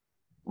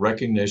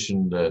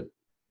recognition that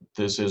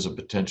this is a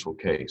potential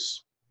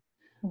case.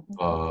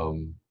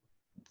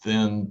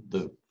 Then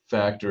the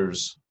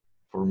factors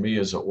for me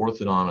as an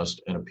orthodontist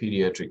and a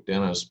pediatric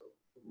dentist,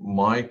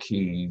 my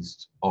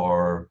keys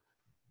are,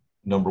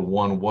 number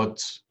one,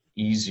 what's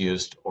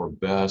easiest or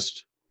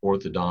best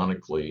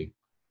orthodontically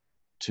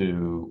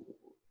to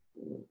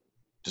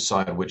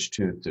decide which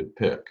tooth to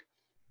pick.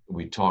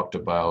 We talked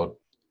about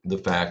the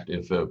fact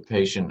if a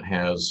patient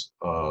has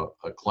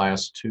a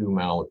class 2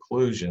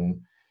 malocclusion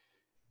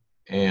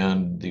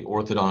and the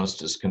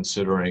orthodontist is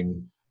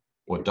considering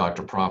what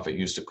Dr. Profit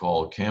used to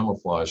call a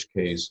camouflage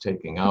case,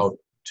 taking out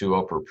 2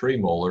 upper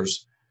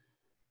premolars,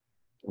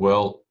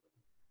 well,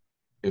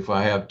 if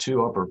I have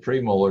 2 upper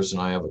premolars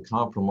and I have a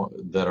compromise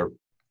that are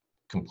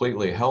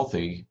completely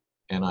healthy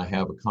and I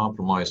have a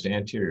compromised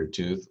anterior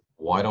tooth,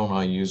 why don't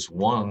I use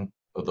one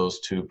of those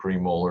 2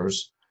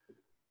 premolars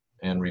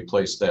and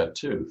replace that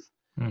tooth?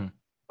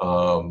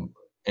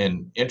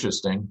 And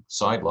interesting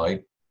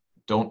sidelight,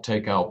 don't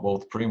take out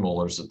both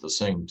premolars at the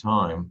same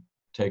time.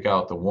 Take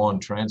out the one,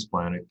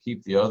 transplant it,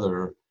 keep the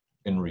other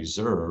in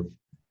reserve.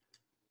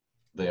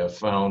 They have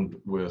found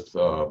with,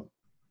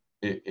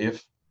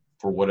 if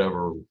for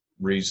whatever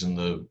reason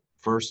the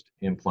first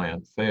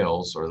implant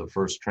fails or the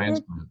first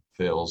transplant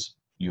fails,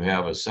 you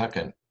have a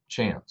second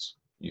chance.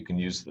 You can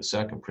use the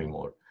second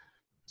premolar.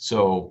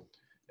 So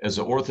as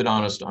an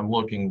orthodontist, I'm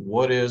looking,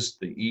 what is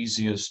the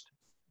easiest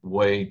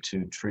way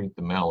to treat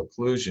the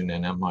malocclusion,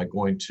 and am I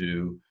going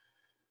to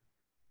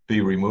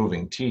be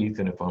removing teeth?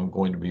 And if I'm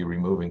going to be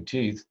removing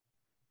teeth,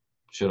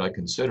 should I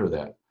consider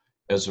that?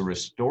 As a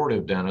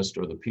restorative dentist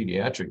or the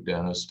pediatric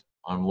dentist,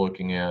 I'm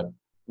looking at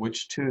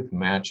which tooth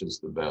matches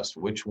the best,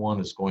 which one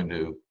is going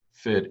to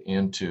fit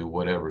into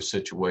whatever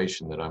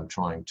situation that I'm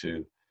trying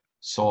to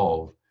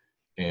solve.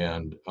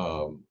 And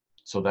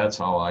so that's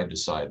how I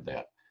decide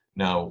that.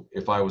 Now,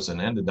 if I was an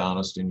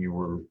endodontist and you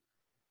were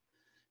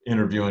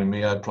interviewing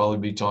me, I'd probably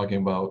be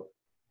talking about,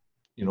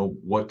 you know,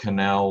 what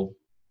canal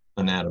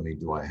anatomy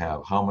do I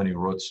have? How many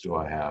roots do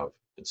I have?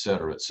 Et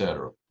cetera, et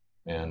cetera.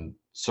 And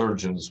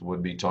surgeons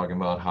would be talking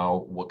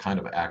about what kind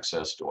of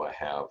access do I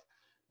have?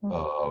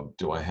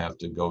 Do I have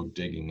to go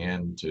digging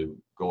in to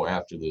go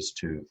after this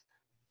tooth?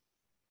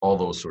 All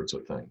those sorts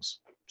of things.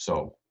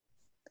 So.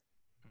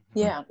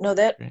 Yeah, no,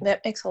 that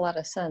makes a lot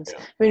of sense.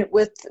 Yeah. I mean,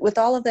 with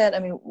all of that, I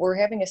mean, we're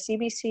having a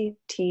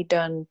CBCT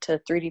done to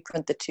 3D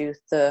print the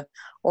tooth. The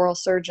oral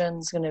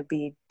surgeon's going to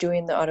be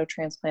doing the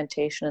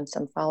autotransplantation and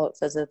some follow-up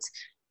visits.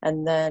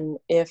 And then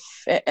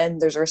and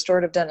there's a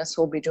restorative dentist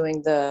who will be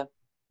doing the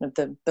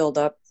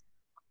build-up.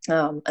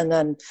 And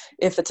then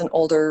if it's an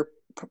older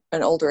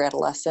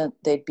adolescent,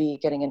 they'd be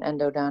getting an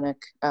endodontic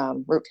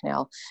root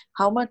canal.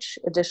 How much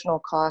additional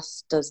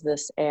cost does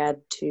this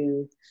add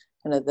to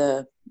kind of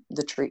the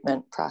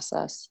treatment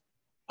process?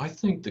 I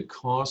think the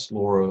costs,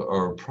 Laura,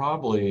 are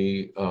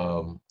probably,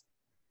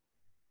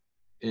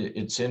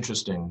 it's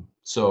interesting.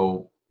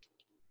 So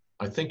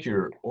I think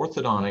your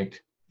orthodontic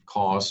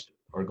costs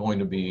are going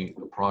to be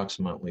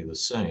approximately the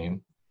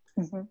same.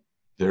 Mm-hmm.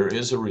 There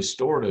is a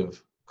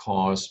restorative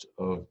cost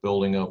of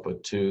building up a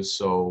tooth.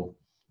 So,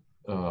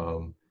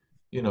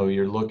 you know,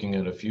 you're looking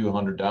at a few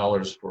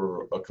 $100s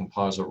for a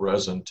composite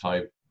resin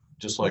type,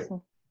 just like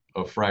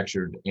a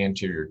fractured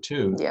anterior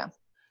tooth. Yeah,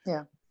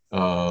 yeah.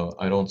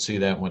 I don't see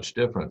that much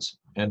difference.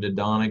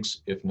 Endodontics,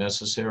 if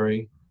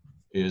necessary,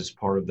 is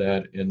part of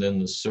that. And then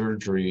the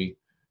surgery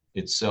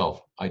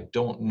itself. I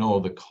don't know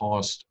the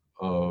cost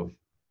of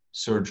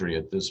surgery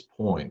at this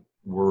point.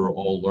 We're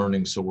all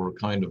learning, so we're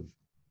kind of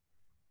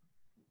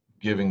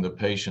giving the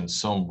patient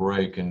some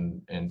break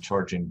and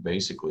charging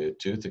basically a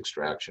tooth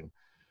extraction.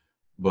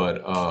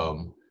 But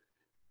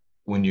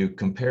when you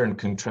compare and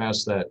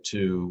contrast that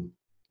to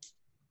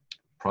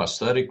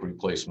prosthetic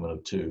replacement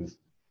of tooth,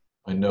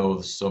 I know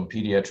some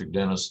pediatric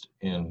dentists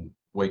in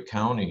Wake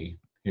County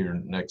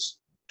here next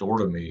door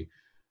to me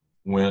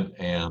went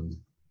and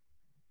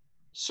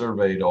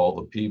surveyed all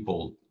the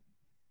people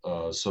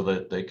so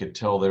that they could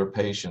tell their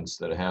patients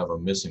that have a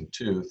missing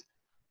tooth,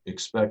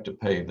 expect to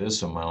pay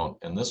this amount.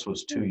 And this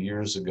was 2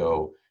 years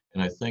ago.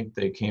 And I think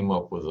they came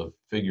up with a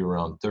figure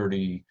around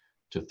 $30,000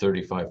 to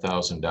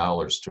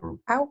 $35,000 to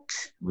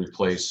Ouch.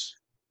 replace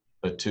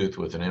a tooth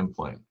with an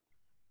implant.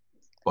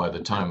 By the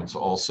time it's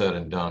all said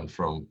and done,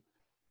 from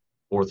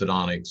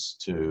orthodontics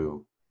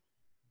to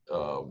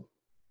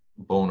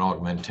bone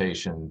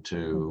augmentation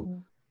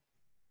to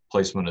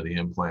placement of the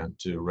implant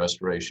to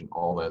restoration,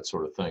 all that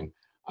sort of thing.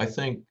 I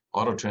think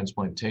auto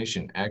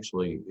transplantation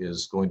actually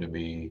is going to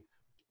be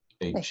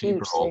a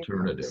cheaper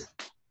alternative.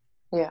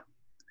 Yeah.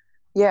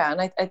 Yeah.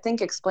 And I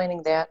think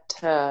explaining that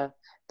to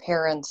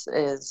parents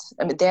is,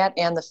 I mean, that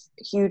and the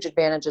huge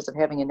advantages of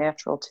having a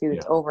natural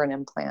tooth over an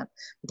implant,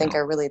 I think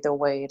are really the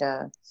way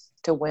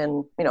to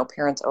win,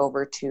 parents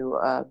over to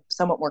a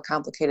somewhat more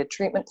complicated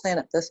treatment plan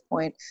at this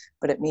point,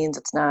 but it means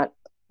it's not,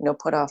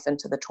 put off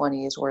into the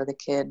 20s where the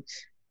kid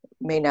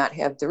may not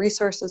have the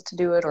resources to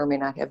do it or may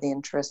not have the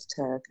interest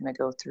to kind of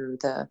go through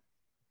the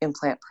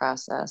implant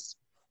process.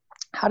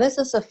 How does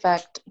this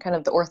affect kind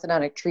of the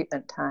orthodontic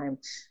treatment time?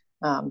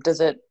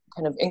 Does it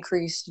kind of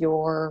increase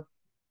your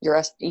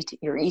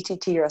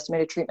ETT, your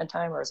estimated treatment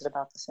time, or is it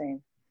about the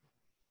same?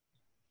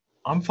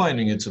 I'm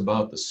finding it's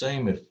about the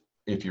same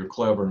if you're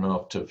clever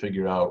enough to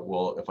figure out,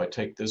 well, if I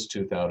take this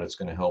tooth out, it's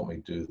going to help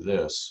me do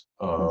this.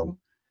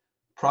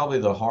 Probably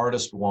the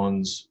hardest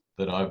ones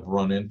that I've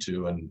run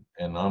into, and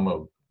I'm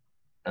a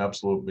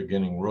absolute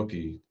beginning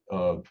rookie,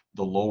 the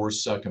lower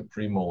second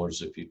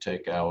premolars, if you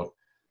take out,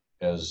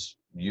 as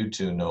you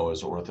two know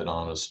as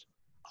orthodontists,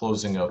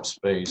 closing up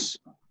space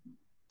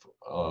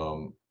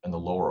and the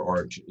lower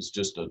arch is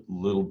just a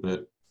little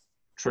bit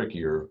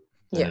trickier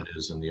than it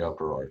is in the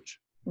upper arch.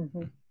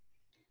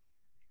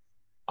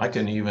 I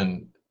can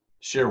even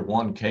share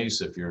one case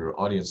if your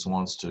audience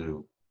wants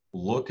to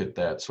look at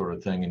that sort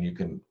of thing, and you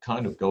can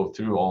kind of go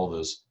through all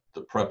this,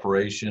 the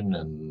preparation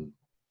and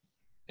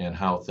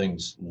how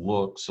things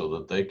look, so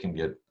that they can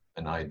get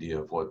an idea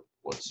of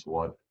what's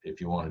what, if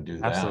you want to do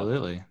that.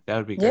 Absolutely. That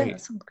would be great. Yeah,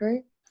 that sounds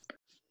great.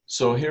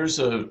 So here's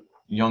a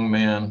young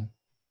man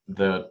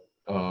that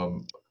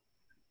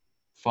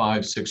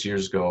 5-6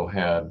 years ago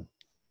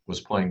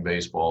was playing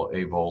baseball,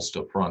 avulsed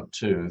a front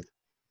tooth,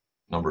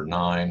 number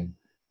 9,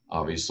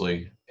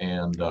 obviously,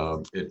 and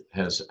it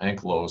has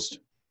ankylosed,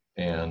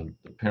 and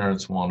the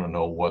parents want to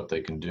know what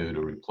they can do to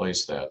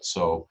replace that.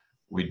 So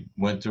we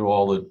went through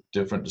all the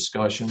different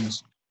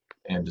discussions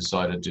and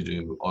decided to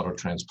do auto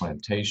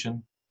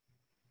transplantation.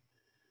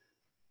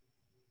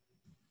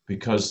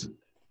 Because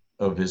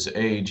of his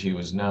age, he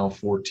was now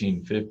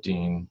 14,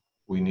 15,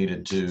 we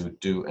needed to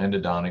do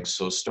endodontics.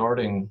 So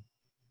starting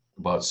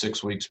about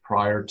 6 weeks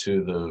prior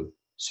to the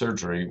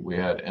surgery, we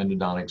had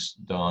endodontics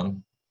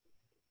done.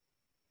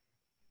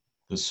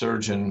 The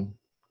surgeon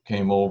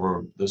came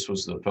over, this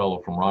was the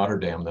fellow from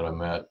Rotterdam that I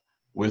met,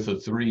 with a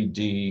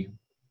 3D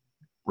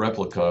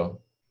replica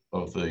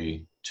of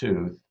the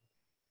tooth.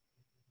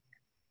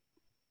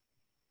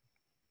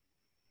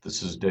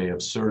 This is day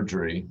of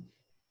surgery.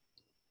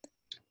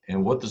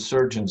 And what the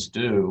surgeons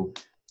do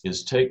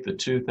is take the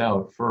tooth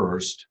out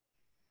first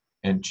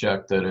and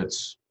check that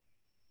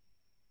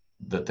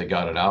they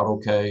got it out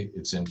okay,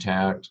 it's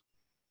intact.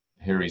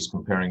 Here he's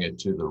comparing it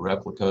to the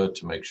replica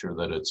to make sure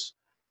that it's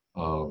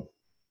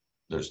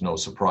there's no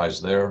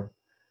surprise there.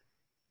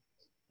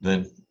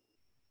 Then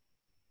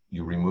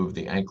you remove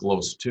the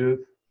ankylosed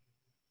tooth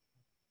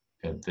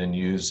and then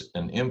use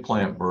an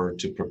implant burr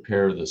to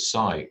prepare the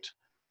site.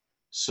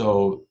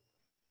 So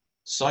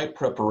site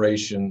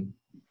preparation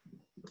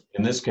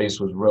in this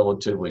case was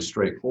relatively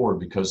straightforward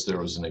because there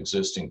was an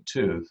existing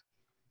tooth.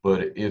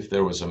 But if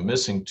there was a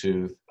missing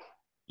tooth,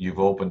 you've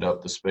opened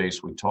up the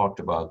space, we talked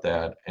about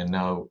that, and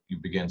now you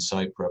begin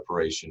site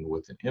preparation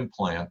with an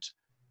implant,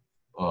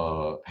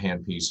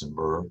 handpiece and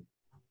burr.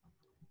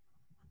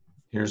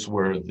 Here's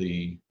where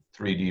the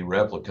 3D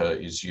replica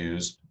is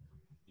used.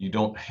 You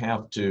don't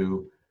have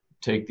to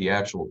take the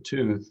actual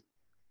tooth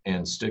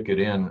and stick it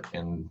in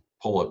and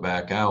pull it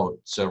back out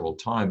several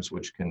times,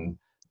 which can,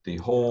 the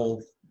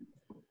whole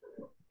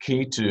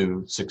key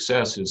to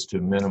success is to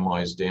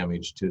minimize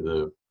damage to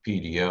the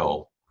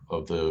PDL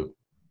of the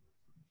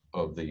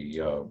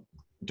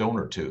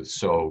donor tooth.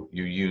 So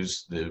you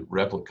use the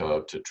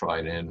replica to try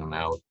it in and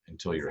out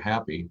until you're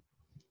happy.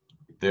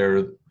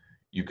 There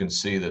you can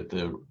see that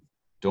the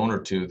donor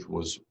tooth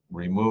was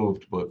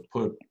removed but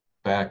put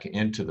back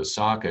into the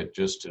socket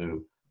just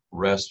to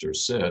rest or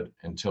sit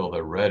until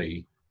they're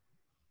ready,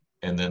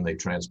 and then they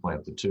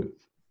transplant the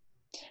tooth.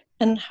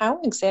 And how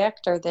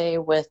exact are they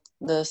with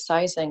the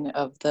sizing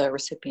of the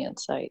recipient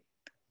site?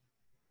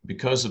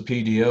 Because of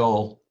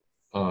PDL,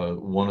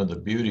 one of the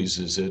beauties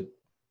is it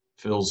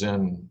fills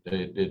in,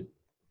 it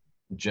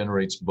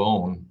generates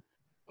bone.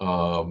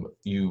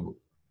 You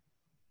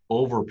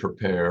over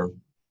prepare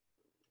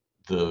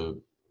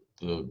the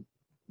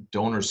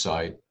donor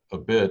site a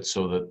bit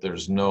so that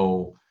there's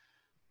no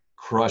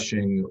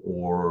crushing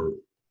or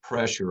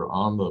pressure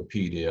on the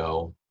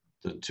PDL,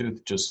 the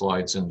tooth just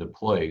slides into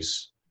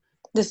place.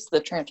 This is the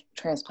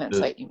transplant The-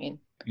 site, you mean?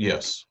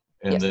 Yes,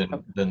 and Yes.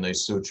 then they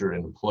suture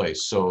into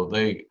place. So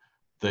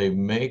they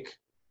make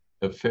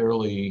a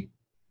fairly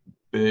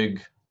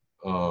big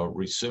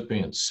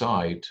recipient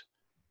site,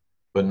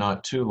 but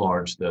not too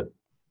large that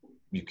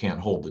you can't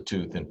hold the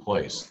tooth in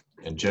place.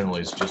 And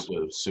generally, it's just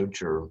a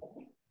suture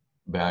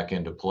back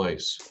into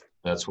place.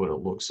 That's what it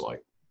looks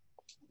like.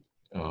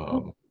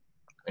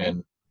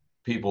 And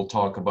people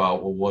talk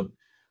about, well,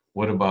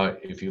 what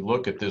about if you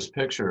look at this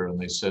picture? And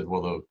they said,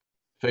 well, the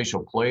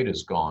facial plate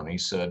is gone. He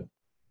said,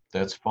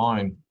 that's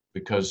fine,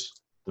 because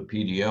the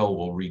PDL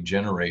will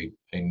regenerate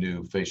a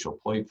new facial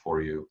plate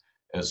for you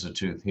as the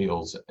tooth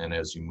heals and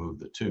as you move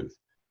the tooth.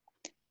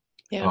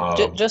 Yeah,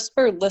 just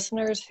for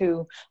listeners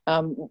who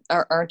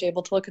aren't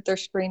able to look at their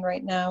screen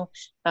right now,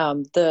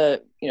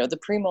 the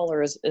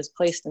premolar is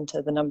placed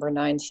into the number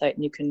 9 site,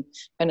 and you can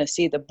kind of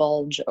see the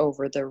bulge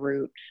over the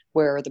root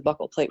where the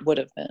buccal plate would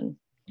have been.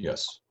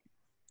 Yes.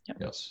 Yeah.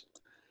 Yes.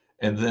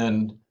 And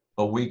then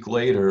a week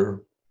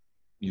later,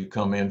 you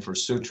come in for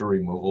suture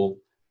removal.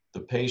 The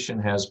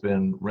patient has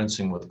been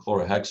rinsing with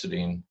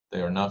chlorhexidine.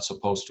 They are not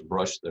supposed to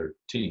brush their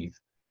teeth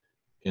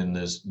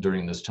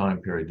during this time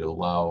period to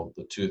allow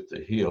the tooth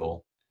to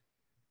heal.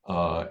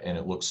 And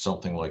it looks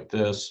something like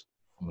this.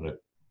 I'm going to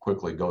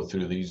quickly go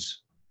through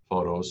these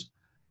photos.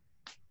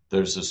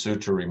 There's the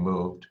suture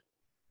removed.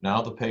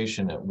 Now the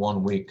patient at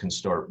 1 week can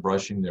start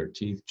brushing their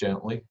teeth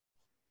gently.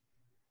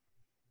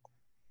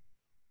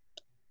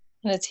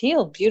 And it's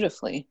healed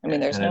beautifully. I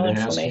mean, there's no And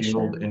it has inflammation.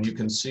 healed, and you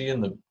can see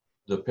in the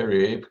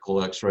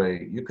periapical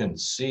x-ray, you can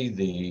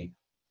see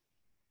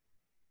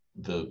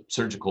the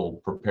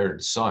surgical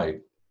prepared site.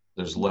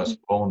 There's less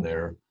bone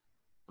there,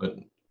 but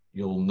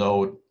you'll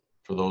note,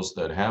 for those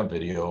that have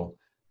video,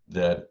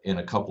 that in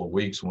a couple of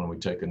weeks when we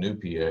take a new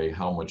PA,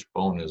 how much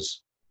bone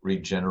is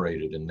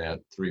regenerated in that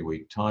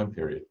 3-week time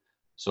period.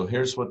 So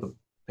here's what the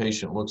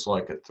patient looks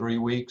like at 3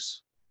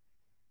 weeks.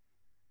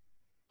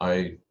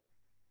 I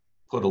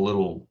put a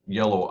little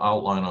yellow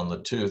outline on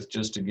the tooth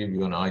just to give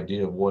you an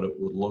idea of what it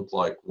would look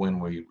like when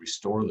we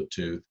restore the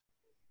tooth.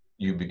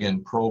 You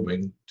begin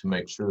probing to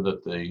make sure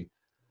that the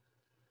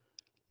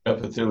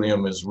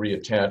epithelium is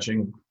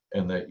reattaching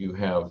and that you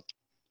have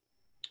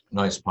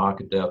nice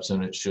pocket depths,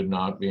 and it should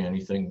not be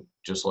anything,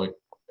 just like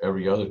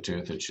every other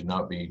tooth, it should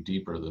not be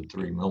deeper than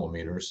 3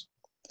 millimeters.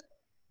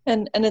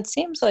 And it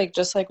seems like,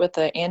 just like with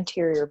the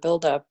anterior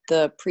buildup,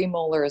 the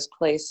premolar is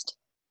placed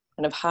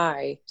kind of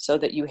high so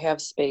that you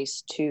have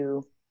space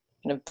to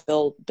kind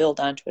of build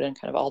onto it in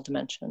kind of all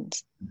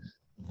dimensions.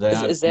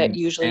 Is that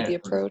usually the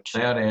approach?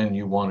 That, and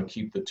you want to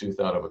keep the tooth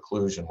out of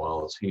occlusion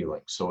while it's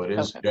healing. So it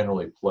is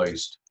generally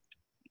placed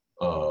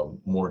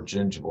more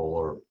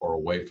gingival or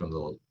away from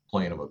the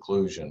plane of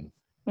occlusion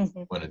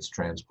when it's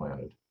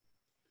transplanted.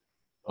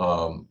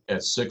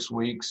 At 6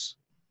 weeks,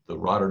 the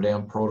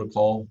Rotterdam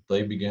protocol,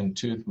 they begin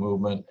tooth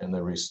movement and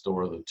they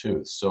restore the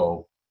tooth.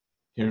 So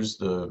here's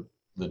the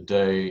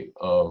day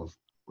of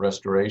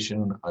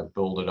restoration. I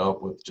build it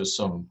up with just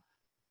some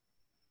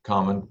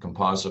common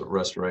composite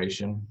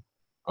restoration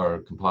or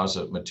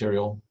composite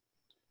material.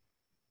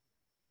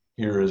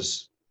 Here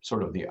is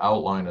sort of the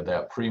outline of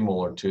that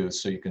premolar tooth,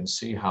 so you can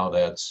see how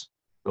that's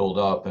built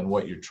up. And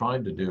what you're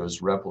trying to do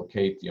is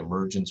replicate the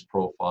emergence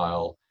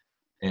profile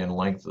and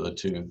length of the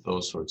tooth,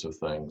 those sorts of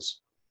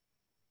things.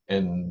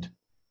 And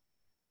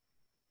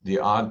the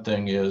odd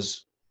thing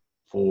is,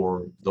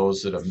 for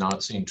those that have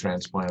not seen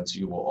transplants,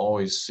 you will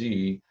always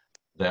see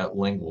that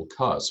lingual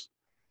cusp.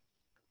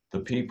 The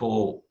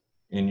people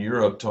in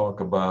Europe talk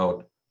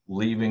about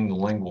leaving the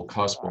lingual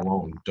cusp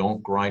alone.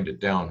 Don't grind it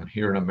down.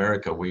 Here in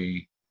America,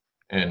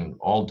 and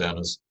all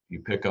dentists,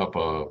 you pick up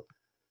a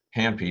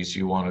handpiece,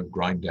 you want to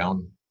grind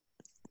down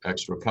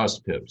extra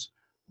cusp pips.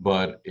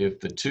 But if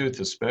the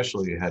tooth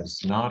especially has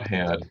not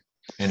had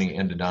any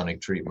endodontic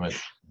treatment,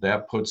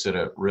 that puts it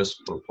at risk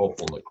for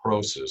pulpal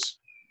necrosis.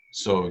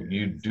 So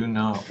you do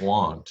not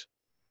want,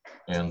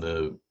 and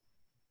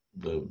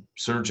the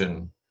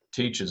surgeon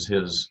teaches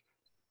his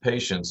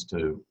patients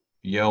to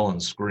yell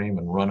and scream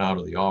and run out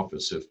of the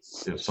office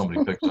if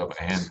somebody picks up a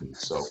handpiece.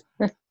 So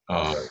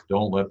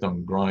don't let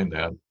them grind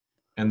that.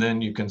 And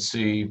then you can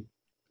see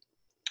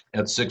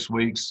at 6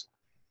 weeks,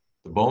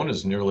 the bone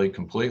is nearly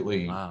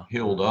completely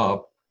healed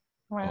up.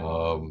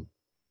 Wow.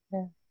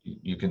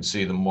 You can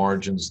see the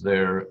margins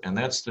there, and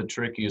that's the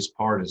trickiest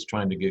part, is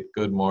trying to get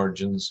good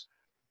margins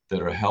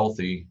that are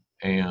healthy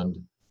and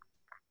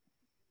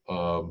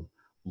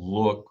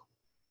look,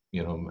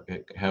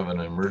 have an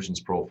emergence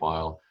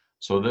profile.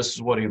 So this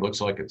is what he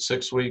looks like at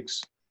 6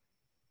 weeks.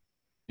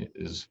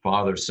 His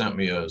father sent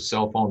me a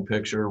cell phone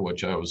picture,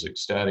 which I was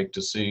ecstatic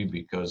to see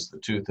because the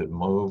tooth had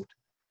moved.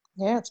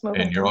 Yeah, it's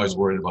moving. And you're always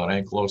worried about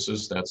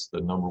ankylosis. That's the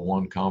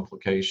 #1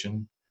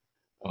 complication.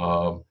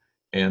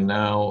 And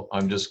now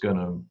I'm just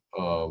going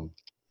to,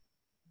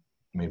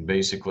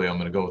 basically I'm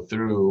going to go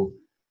through,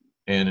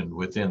 and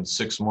within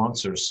 6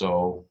 months or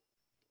so,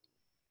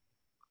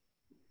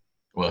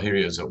 well, here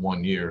he is at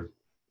 1 year.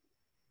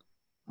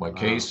 My Wow.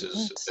 case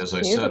is, That's as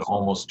I said, beautiful.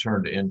 almost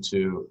turned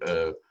into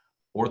a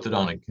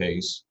orthodontic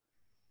case.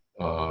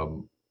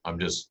 I'm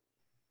just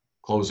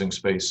closing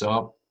space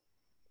up.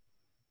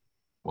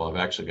 Well, I've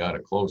actually got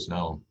it closed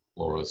now,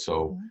 Laura.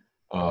 So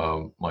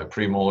Mhm. my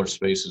premolar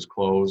space is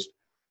closed,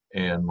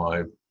 and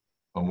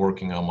I'm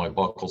working on my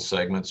buccal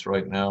segments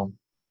right now,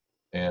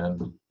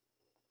 and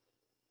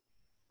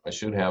I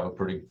should have a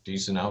pretty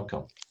decent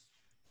outcome.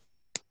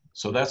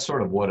 So that's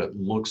sort of what it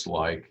looks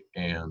like,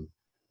 and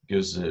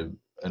gives an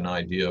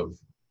idea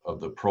of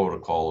the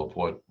protocol of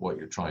what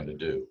you're trying to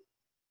do.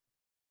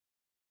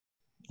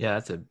 Yeah,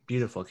 that's a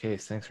beautiful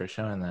case. Thanks for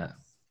showing that.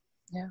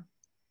 Yeah.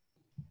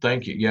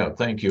 Thank you. Yeah,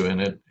 thank you.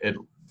 And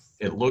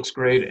it looks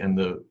great. And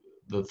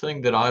the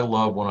thing that I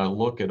love when I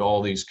look at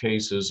all these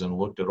cases and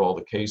looked at all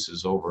the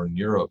cases over in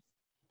Europe,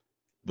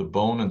 the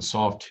bone and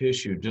soft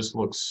tissue just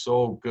looks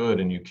so good,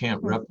 and you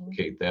can't Mhm.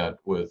 replicate that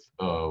with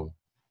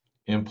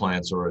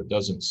implants, or it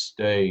doesn't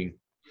stay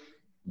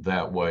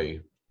that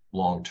way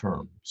long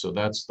term. So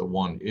that's the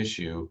one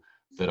issue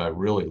that I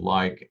really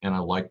like. And I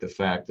like the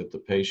fact that the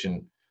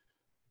patient,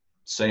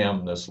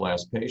 Sam, this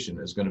last patient,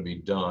 is going to be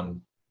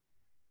done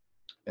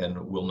and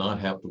will not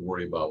have to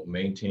worry about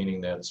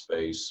maintaining that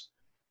space.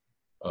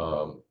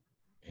 Um,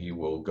 he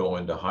will go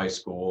into high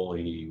school.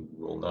 He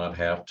will not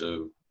have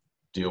to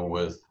deal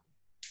with,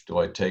 do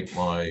I take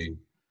my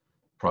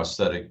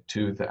prosthetic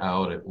tooth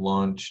out at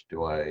lunch?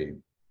 Do I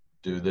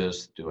do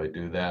this? Do I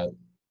do that?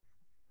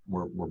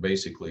 We're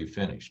basically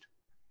finished.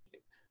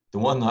 The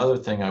one other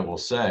thing I will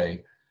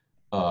say,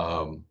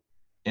 um,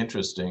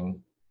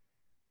 interesting,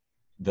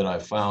 that I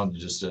found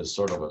just as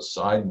sort of a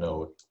side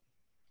note,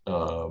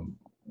 um,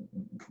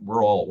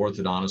 we're all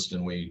orthodontists,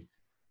 and we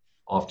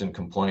often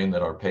complain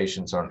that our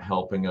patients aren't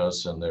helping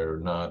us, and they're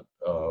not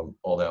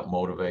all that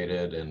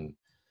motivated, and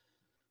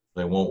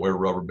they won't wear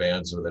rubber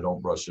bands, or they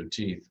don't brush their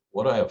teeth.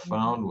 What I have Mhm.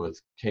 found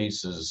with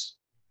cases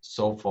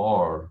so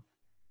far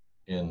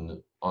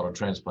in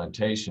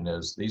autotransplantation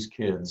is these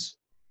kids,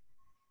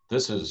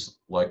 this is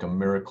like a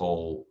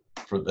miracle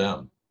for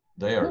them.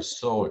 They are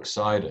so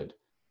excited.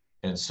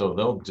 And so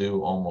they'll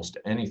do almost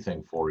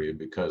anything for you,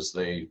 because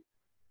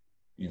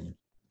you've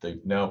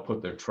they've now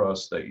put their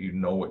trust that you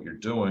know what you're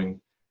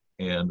doing,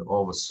 and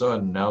all of a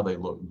sudden now they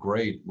look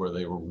great, where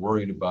they were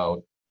worried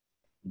about,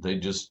 they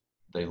just,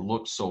 they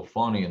look so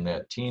funny in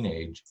that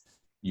teenage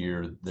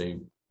year.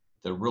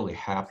 They're really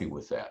happy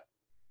with that.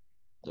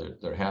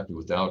 They're happy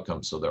with the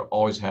outcome, so they're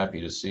always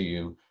happy to see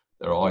you.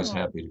 They're always Oh,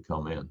 happy to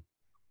come in.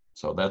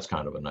 So that's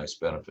kind of a nice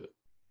benefit.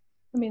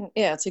 I mean,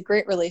 yeah, it's a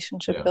great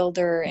relationship Yeah,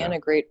 builder and yeah, a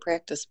great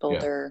practice yeah.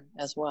 builder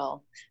as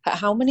well.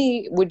 How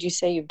many would you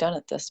say you've done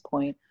at this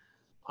point?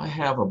 I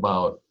have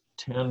about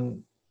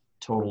 10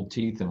 total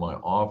teeth in my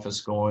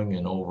office going,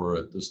 and over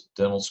at this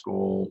dental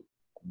school,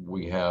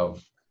 we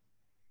have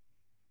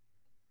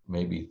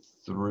maybe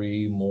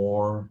 3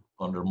 more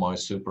under my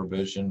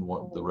supervision,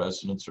 what the Oh,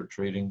 residents are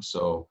treating.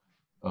 So,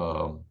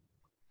 um,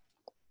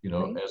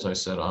 great. as I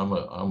said, I'm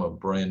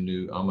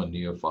a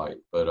neophyte,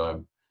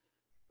 but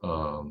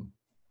um,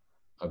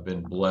 I've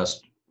been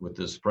blessed with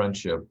this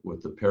friendship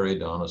with the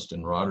periodontist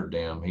in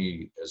Rotterdam.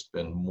 He has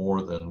been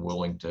more than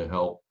willing to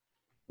help.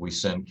 We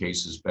send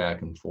cases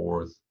back and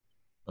forth.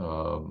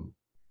 Um,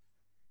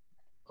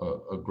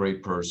 a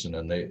great person,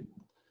 and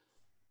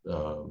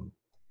um,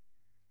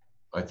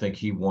 I think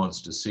he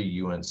wants to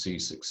see UNC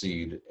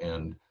succeed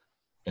and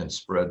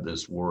spread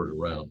this word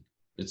around.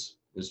 It's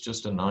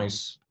just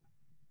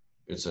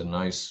it's a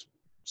nice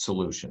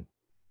solution.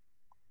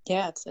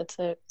 Yeah, it's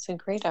a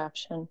great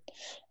option.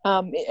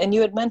 And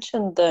you had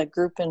mentioned the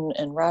group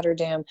in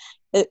Rotterdam.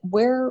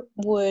 Where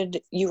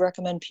would you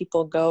recommend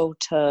people go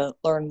to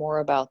learn more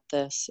about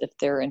this if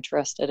they're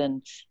interested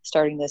in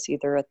starting this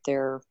either at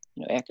their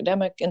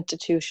academic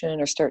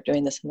institution or start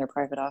doing this in their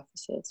private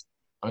offices?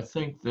 I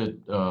think that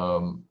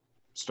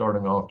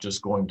starting off,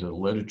 just going to the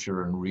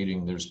literature and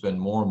reading, there's been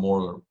more and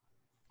more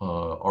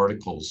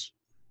articles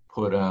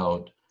put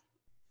out.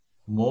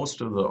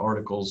 Most of the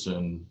articles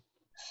in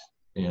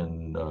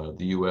the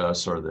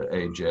US or the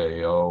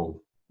AJO,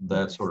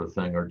 that sort of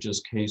thing, are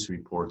just case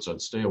reports.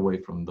 I'd stay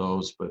away from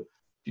those. But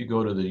if you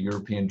go to the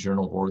European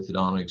Journal of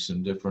Orthodontics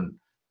and different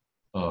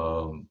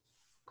um,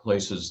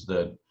 places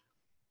that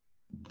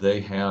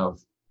they have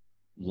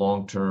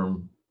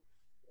long-term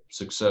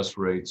success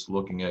rates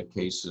looking at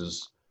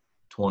cases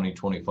 20,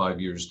 25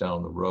 years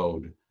down the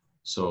road.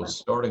 So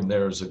starting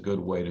there is a good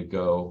way to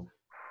go.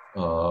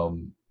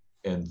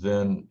 And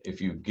then if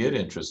you get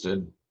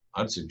interested,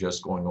 I'd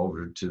suggest going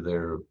over to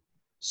their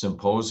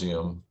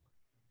symposium.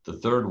 The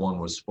third one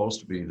was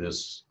supposed to be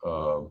this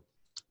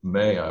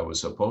May. I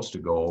was supposed to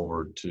go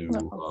over to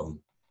No.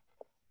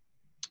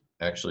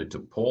 actually to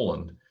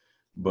Poland,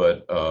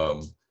 but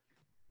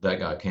that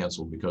got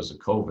canceled because of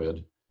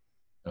COVID.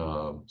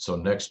 So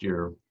next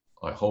year,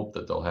 I hope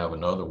that they'll have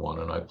another one,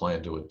 and I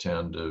plan to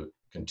attend to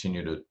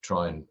continue to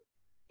try and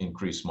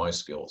increase my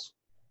skills.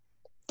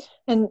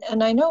 And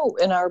I know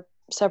in our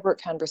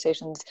separate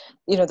conversations,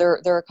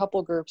 there are a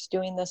couple groups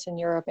doing this in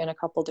Europe and a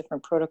couple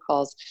different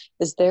protocols.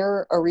 Is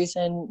there a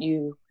reason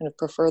you kind of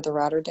prefer the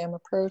Rotterdam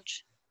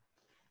approach?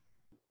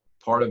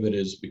 part of it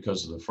is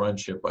because of the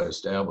friendship I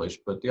established,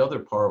 but the other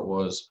part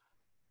was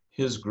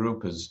his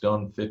group has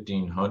done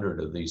 1,500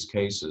 of these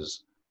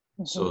cases.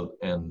 So,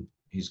 and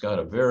he's got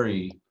a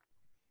very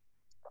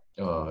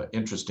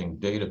interesting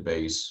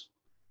database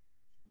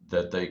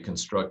that they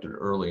constructed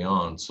early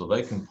on, so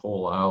they can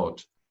pull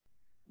out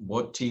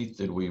what teeth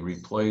did we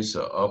replace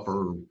a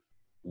upper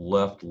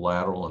left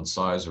lateral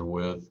incisor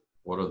with,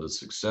 what are the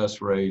success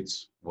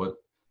rates, what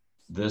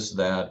this,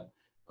 that,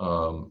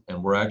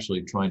 and we're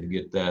actually trying to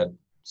get that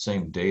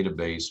same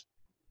database,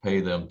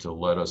 pay them to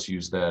let us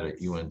use that at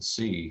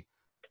UNC.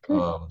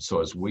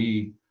 So as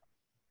we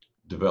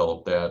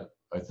develop that,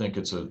 I think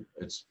it's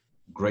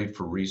great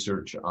for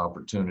research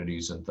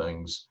opportunities and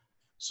things.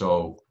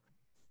 So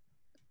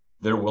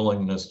their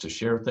willingness to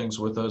share things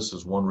with us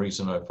is one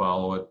reason I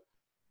follow it.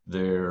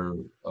 Their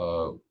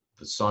the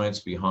science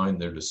behind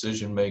their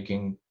decision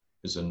making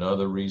is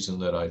another reason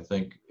that I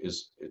think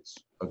it's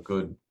a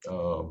good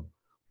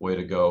way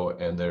to go,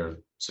 and their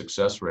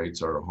success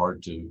rates are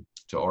hard to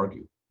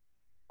argue.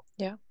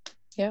 Yeah,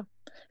 yeah.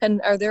 And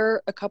are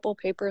there a couple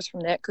papers from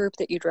that group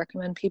that you'd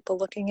recommend people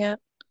looking at?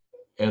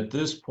 At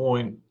this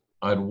point,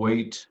 I'd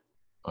wait.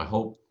 I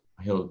hope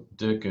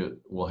Dick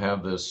will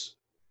have this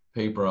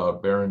paper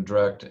out.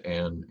 Barendrecht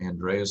and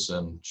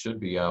Andreasen should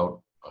be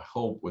out, I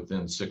hope,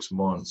 within 6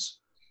 months.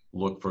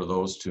 Look for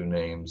those two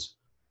names.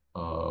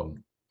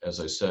 As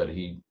I said,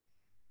 he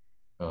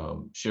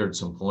shared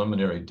some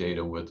preliminary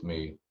data with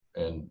me,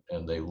 and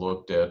they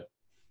looked at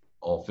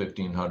all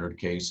 1,500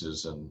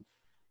 cases, and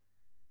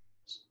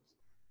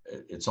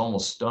it's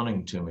almost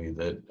stunning to me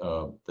that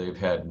they've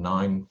had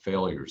 9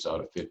 failures out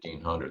of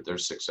 1,500. Their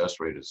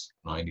success rate is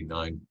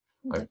 99.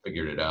 I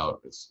figured it out.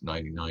 It's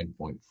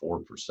 99.4%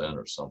 or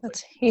something.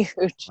 That's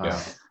huge.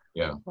 Wow.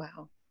 Yeah.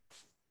 Wow.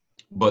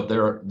 But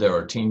there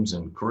are teams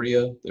in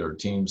Korea. There are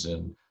teams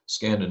in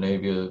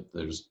Scandinavia.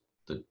 There's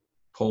the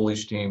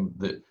Polish team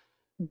that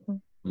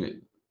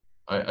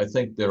I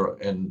think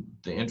and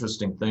the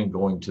interesting thing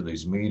going to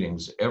these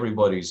meetings,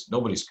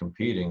 nobody's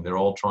competing. They're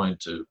all trying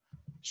to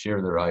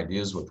share their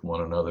ideas with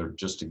one another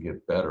just to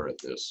get better at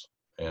this.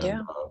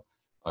 And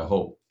I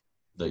hope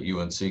that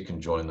UNC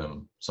can join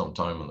them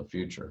sometime in the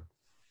future.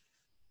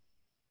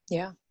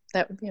 Yeah,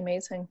 that would be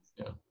amazing.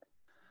 Yeah.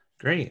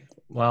 Great.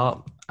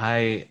 Well,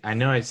 I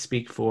know I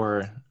speak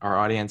for our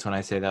audience when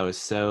I say that was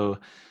so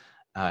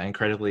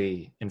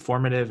incredibly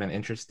informative and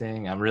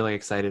interesting. I'm really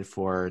excited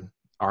for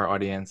our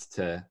audience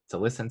to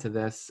listen to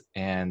this,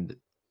 and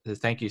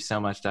thank you so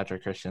much, Dr.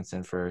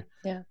 Christensen, for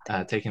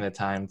taking the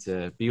time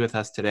to be with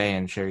us today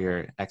and share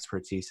your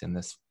expertise in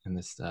this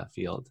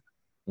field.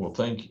 Well,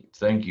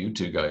 thank you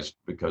two guys,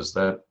 because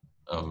that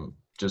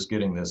just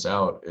getting this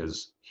out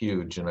is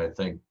huge, and I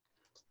think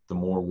the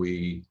more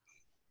we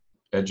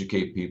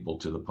educate people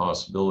to the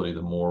possibility,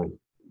 the more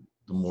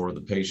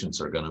the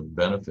patients are going to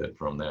benefit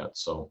from that.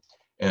 So,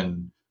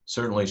 and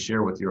certainly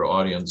share with your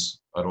audience.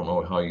 I don't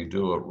know how you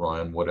do it,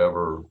 Ryan,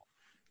 whatever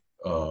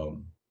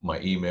my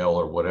email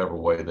or whatever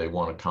way they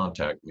want to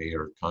contact me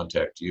or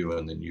contact you,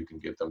 and then you can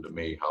get them to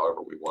me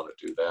however we want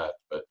to do that.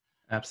 But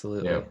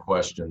absolutely, if they have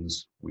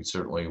questions, we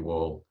certainly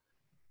will.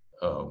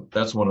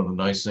 That's one of the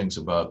nice things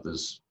about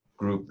this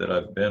group that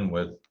I've been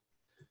with.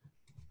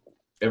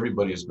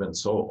 Everybody has been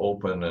so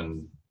open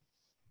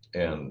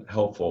and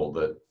helpful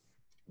that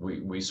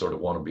we sort of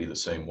want to be the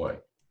same way.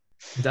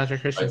 Dr.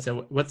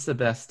 Christensen, what's the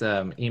best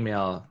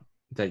email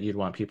that you'd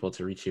want people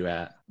to reach you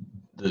at?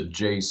 The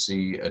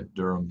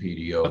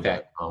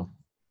jc@durhampdo.com.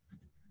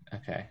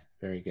 Okay,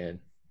 very good.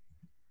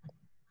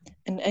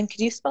 And could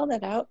you spell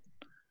that out?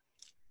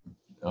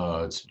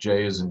 It's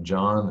J as in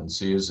John and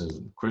C as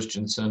in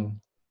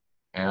Christensen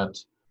at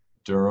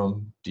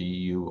Durham,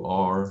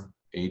 DURHAM,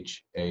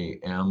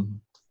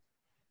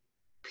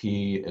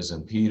 P as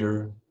in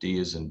Peter, D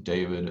as in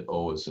David,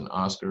 O as in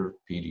Oscar,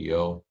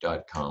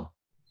 PDO.com.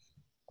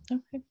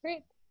 Okay,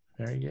 great.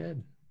 Very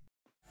good.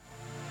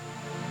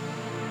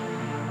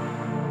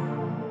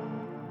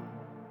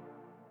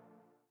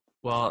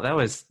 Well, that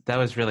was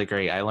really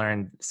great. I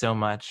learned so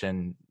much,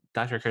 and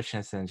Dr.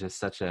 Christensen is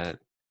just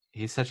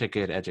he's such a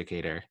good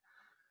educator.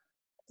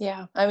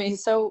 Yeah, I mean,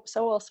 he's so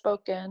well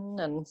spoken,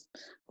 and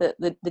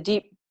the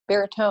deep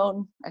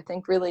baritone, I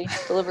think, really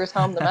delivers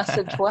home the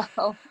message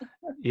well.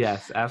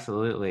 Yes,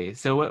 absolutely.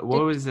 So what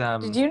was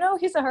did you know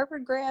he's a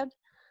Harvard grad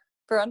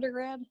for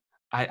undergrad?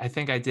 I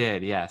think I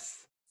did,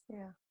 yes.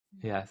 Yeah.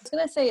 Yes. I was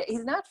gonna say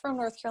he's not from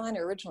North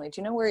Carolina originally. Do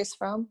you know where he's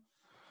from?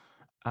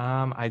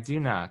 I do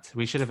not.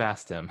 We should have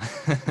asked him.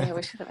 Yeah,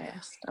 we should have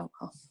asked. Oh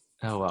well.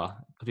 Oh well.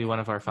 It'll be one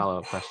of our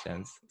follow-up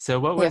questions. So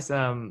what was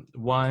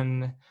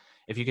one,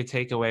 if you could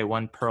take away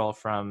one pearl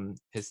from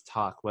his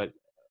talk, what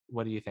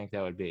do you think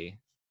that would be?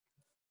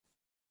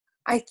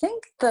 I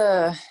think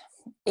the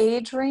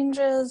age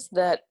ranges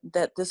that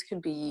this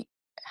could be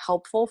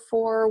helpful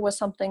for was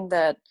something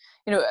that,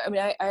 I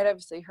mean, I had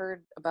obviously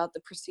heard about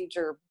the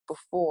procedure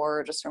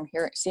before just from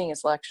seeing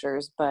his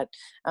lectures, but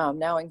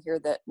now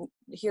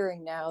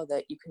hearing now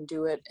that you can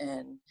do it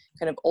in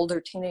kind of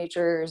older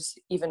teenagers,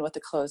 even with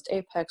a closed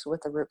apex,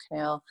 with a root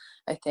canal,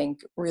 I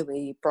think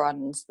really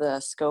broadens the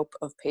scope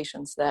of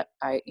patients that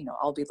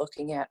I'll be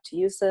looking at to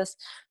use this.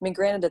 I mean,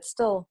 granted, it's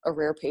still a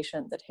rare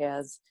patient that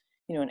has,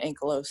 an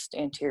ankylosed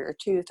anterior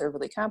tooth or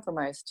really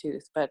compromised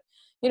tooth, but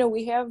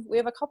we have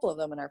a couple of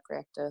them in our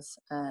practice,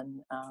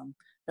 and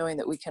knowing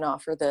that we can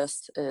offer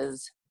this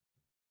is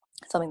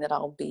something that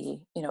I'll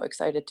be,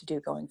 excited to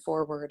do going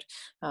forward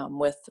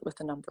with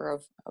a number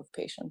of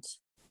patients.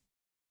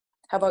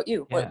 How about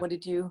you? Yeah.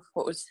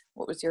 What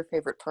was your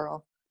favorite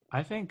pearl?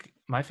 I think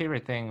my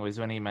favorite thing was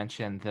when he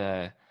mentioned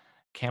the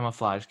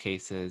camouflage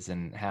cases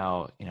and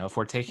how, if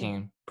we're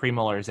taking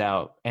premolars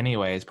out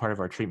anyway as part of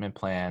our treatment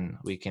plan,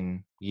 we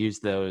can use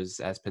those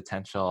as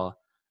potential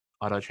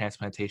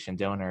autotransplantation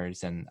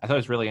donors. And I thought it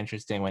was really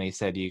interesting when he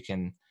said you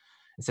can,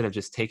 instead of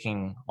just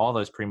taking all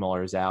those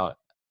premolars out,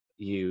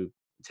 you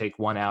take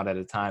one out at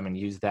a time and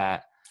use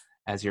that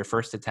as your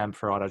first attempt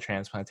for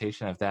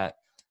autotransplantation. If that,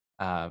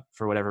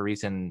 for whatever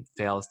reason,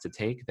 fails to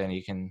take, then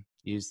you can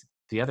use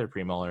the other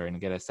premolar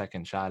and get a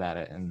second shot at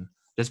it. And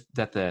just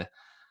that the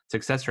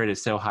success rate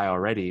is so high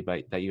already,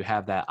 but that you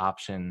have that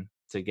option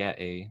to get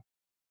a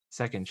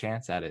second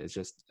chance at it is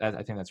just, I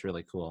think that's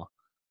really cool.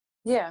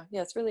 Yeah,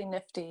 it's really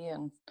nifty,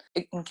 and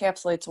it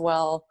encapsulates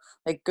well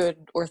like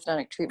good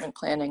orthodontic treatment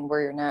planning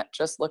where you're not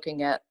just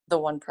looking at the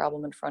one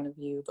problem in front of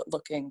you, but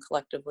looking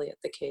collectively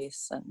at the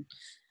case and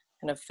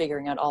kind of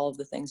figuring out all of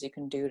the things you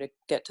can do to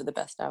get to the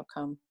best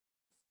outcome.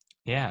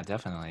 Yeah,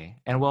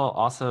 definitely. And we'll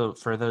also,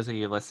 for those of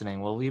you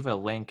listening, we'll leave a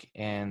link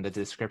in the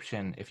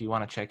description if you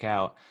want to check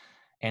out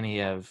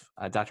any of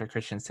Dr.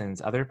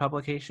 Christensen's other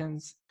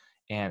publications.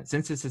 And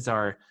since this is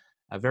our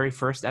very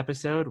first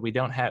episode, we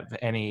don't have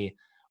any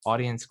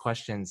audience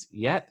questions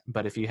yet,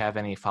 but if you have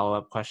any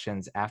follow-up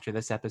questions after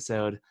this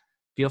episode,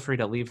 feel free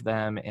to leave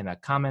them in a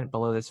comment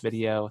below this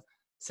video,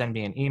 send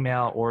me an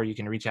email, or you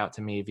can reach out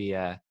to me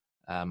via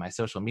my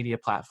social media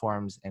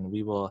platforms, and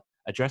we will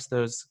address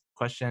those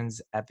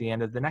questions at the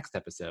end of the next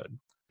episode.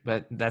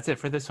 But that's it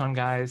for this one,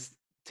 guys.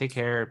 Take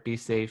care, be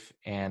safe,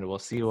 and we'll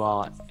see you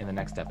all in the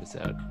next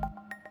episode.